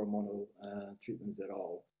any hormonal treatments at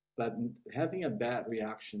all. But having a bad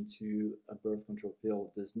reaction to a birth control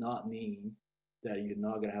pill does not mean that you're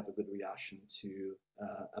not going to have a good reaction to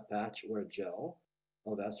a patch or a gel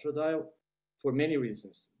of estradiol, for many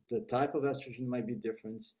reasons. The type of estrogen might be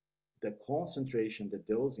different. The concentration, the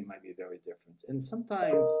dosing might be very different. And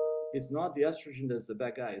sometimes it's not the estrogen that's the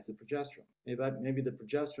bad guy, it's the progesterone. Maybe the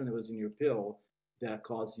progesterone that was in your pill that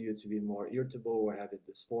caused you to be more irritable or having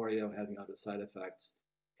dysphoria or having other side effects.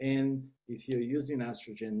 And if you're using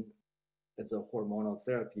estrogen as a hormonal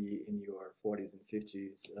therapy in your 40s and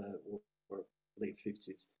 50s or late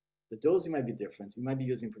 50s, the dosing might be different. You might be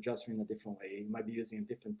using progesterone in a different way. You might be using a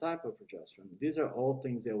different type of progesterone. These are all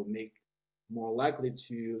things that will make more likely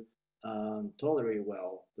to tolerate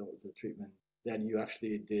well the treatment than you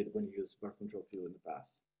actually did when you used birth control pill in the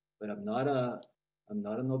past. But I'm not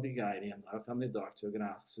an OB-GYN, I'm not a family doctor. I'm going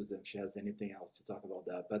to ask Susan if she has anything else to talk about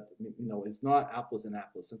that. But it's not apples and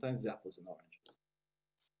apples. Sometimes it's apples and oranges.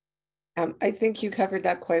 I think you covered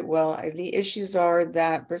that quite well. The issues are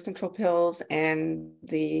that birth control pills and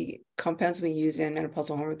the compounds we use in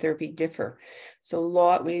menopausal hormone therapy differ.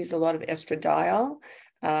 So we use a lot of estradiol.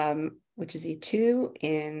 which is E2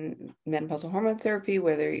 in menopausal hormone therapy,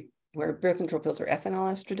 where birth control pills are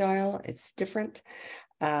ethinyl estradiol. It's different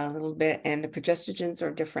a little bit, and the progestogens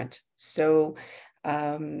are different. So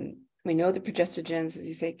we know the progestogens, as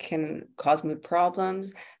you say, can cause mood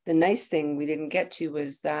problems. The nice thing we didn't get to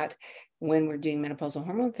was that when we're doing menopausal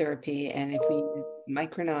hormone therapy, and if we use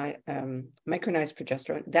micronized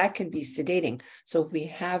progesterone, that can be sedating. So if we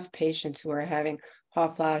have patients who are having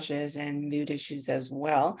hot flashes and mood issues as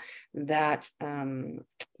well, that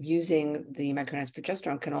using the micronized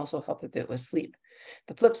progesterone can also help a bit with sleep.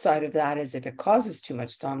 The flip side of that is if it causes too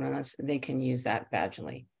much somnolence, they can use that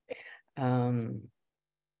vaginally. I'm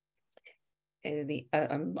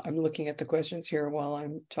looking at the questions here while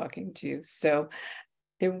I'm talking to you. So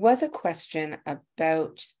there was a question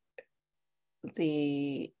about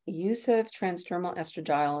the use of transdermal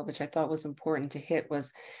estradiol, which I thought was important to hit,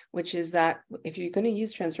 which is that if you're going to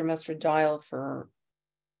use transdermal estradiol for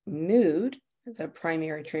mood, as a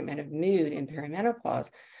primary treatment of mood in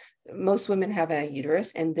perimenopause, most women have a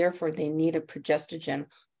uterus and therefore they need a progestogen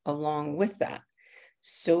along with that.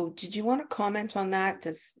 So did you want to comment on that?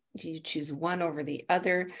 Do you choose one over the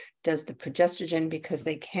other? Does the progestogen, because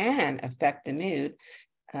they can affect the mood,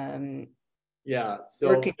 working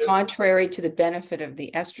contrary to the benefit of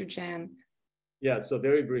the estrogen? Yeah, so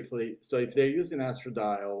very briefly, so if they're using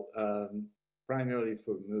estradiol primarily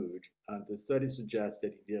for mood, the study suggests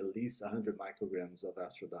that you need at least 100 micrograms of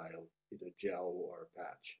estradiol, either gel or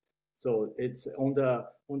patch. So it's on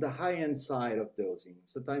the high end side of dosing.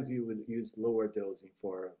 Sometimes you would use lower dosing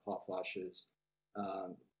for hot flashes,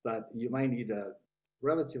 but you might need a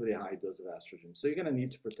relatively high dose of estrogen. So you're going to need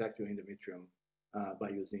to protect your endometrium by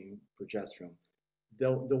using progesterone.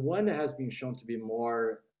 The one that has been shown to be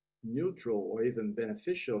more neutral or even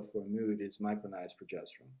beneficial for mood is micronized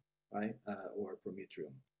progesterone, right, or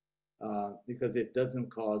prometrium, because it doesn't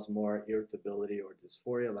cause more irritability or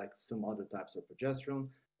dysphoria like some other types of progesterone,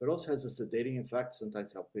 but also has a sedating effect,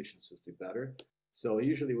 sometimes help patients to sleep better. So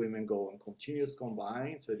usually women go on continuous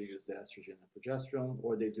combine, so they use the estrogen and progesterone,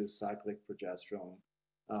 or they do cyclic progesterone.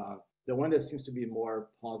 The one that seems to be more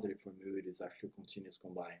positive for mood is actually continuous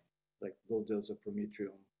combine, like low dose of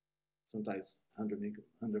prometrium, sometimes 100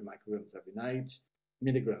 micrograms every night,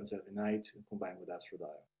 milligrams every night, combined with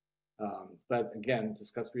estradiol. But again,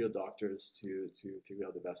 discuss with your doctors to figure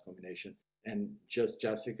out the best combination. And just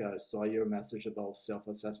Jessica, I saw your message about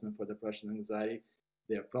self-assessment for depression and anxiety.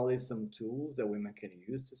 There are probably some tools that women can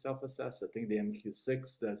use to self-assess. I think the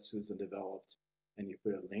MQ6 that Susan developed, and you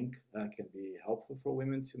put a link, can be helpful for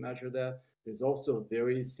women to measure that. There's also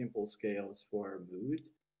very simple scales for mood.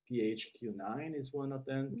 PHQ-9 is one of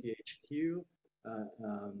them. PHQ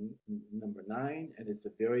number 9, and it's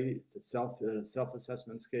a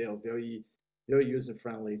self-assessment scale, very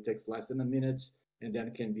user-friendly. It takes less than a minute, and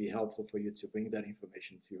then can be helpful for you to bring that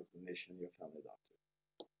information to your clinician, your family doctor.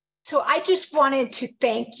 So I just wanted to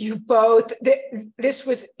thank you both. This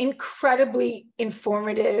was incredibly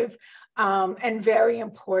informative and very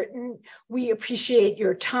important. We appreciate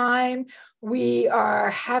your time. We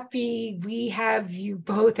are happy we have you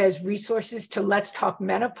both as resources to Let's Talk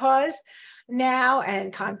Menopause now,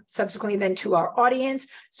 and subsequently then to our audience.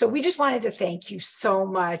 So we just wanted to thank you so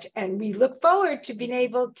much, and we look forward to being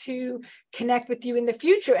able to connect with you in the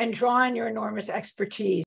future and draw on your enormous expertise.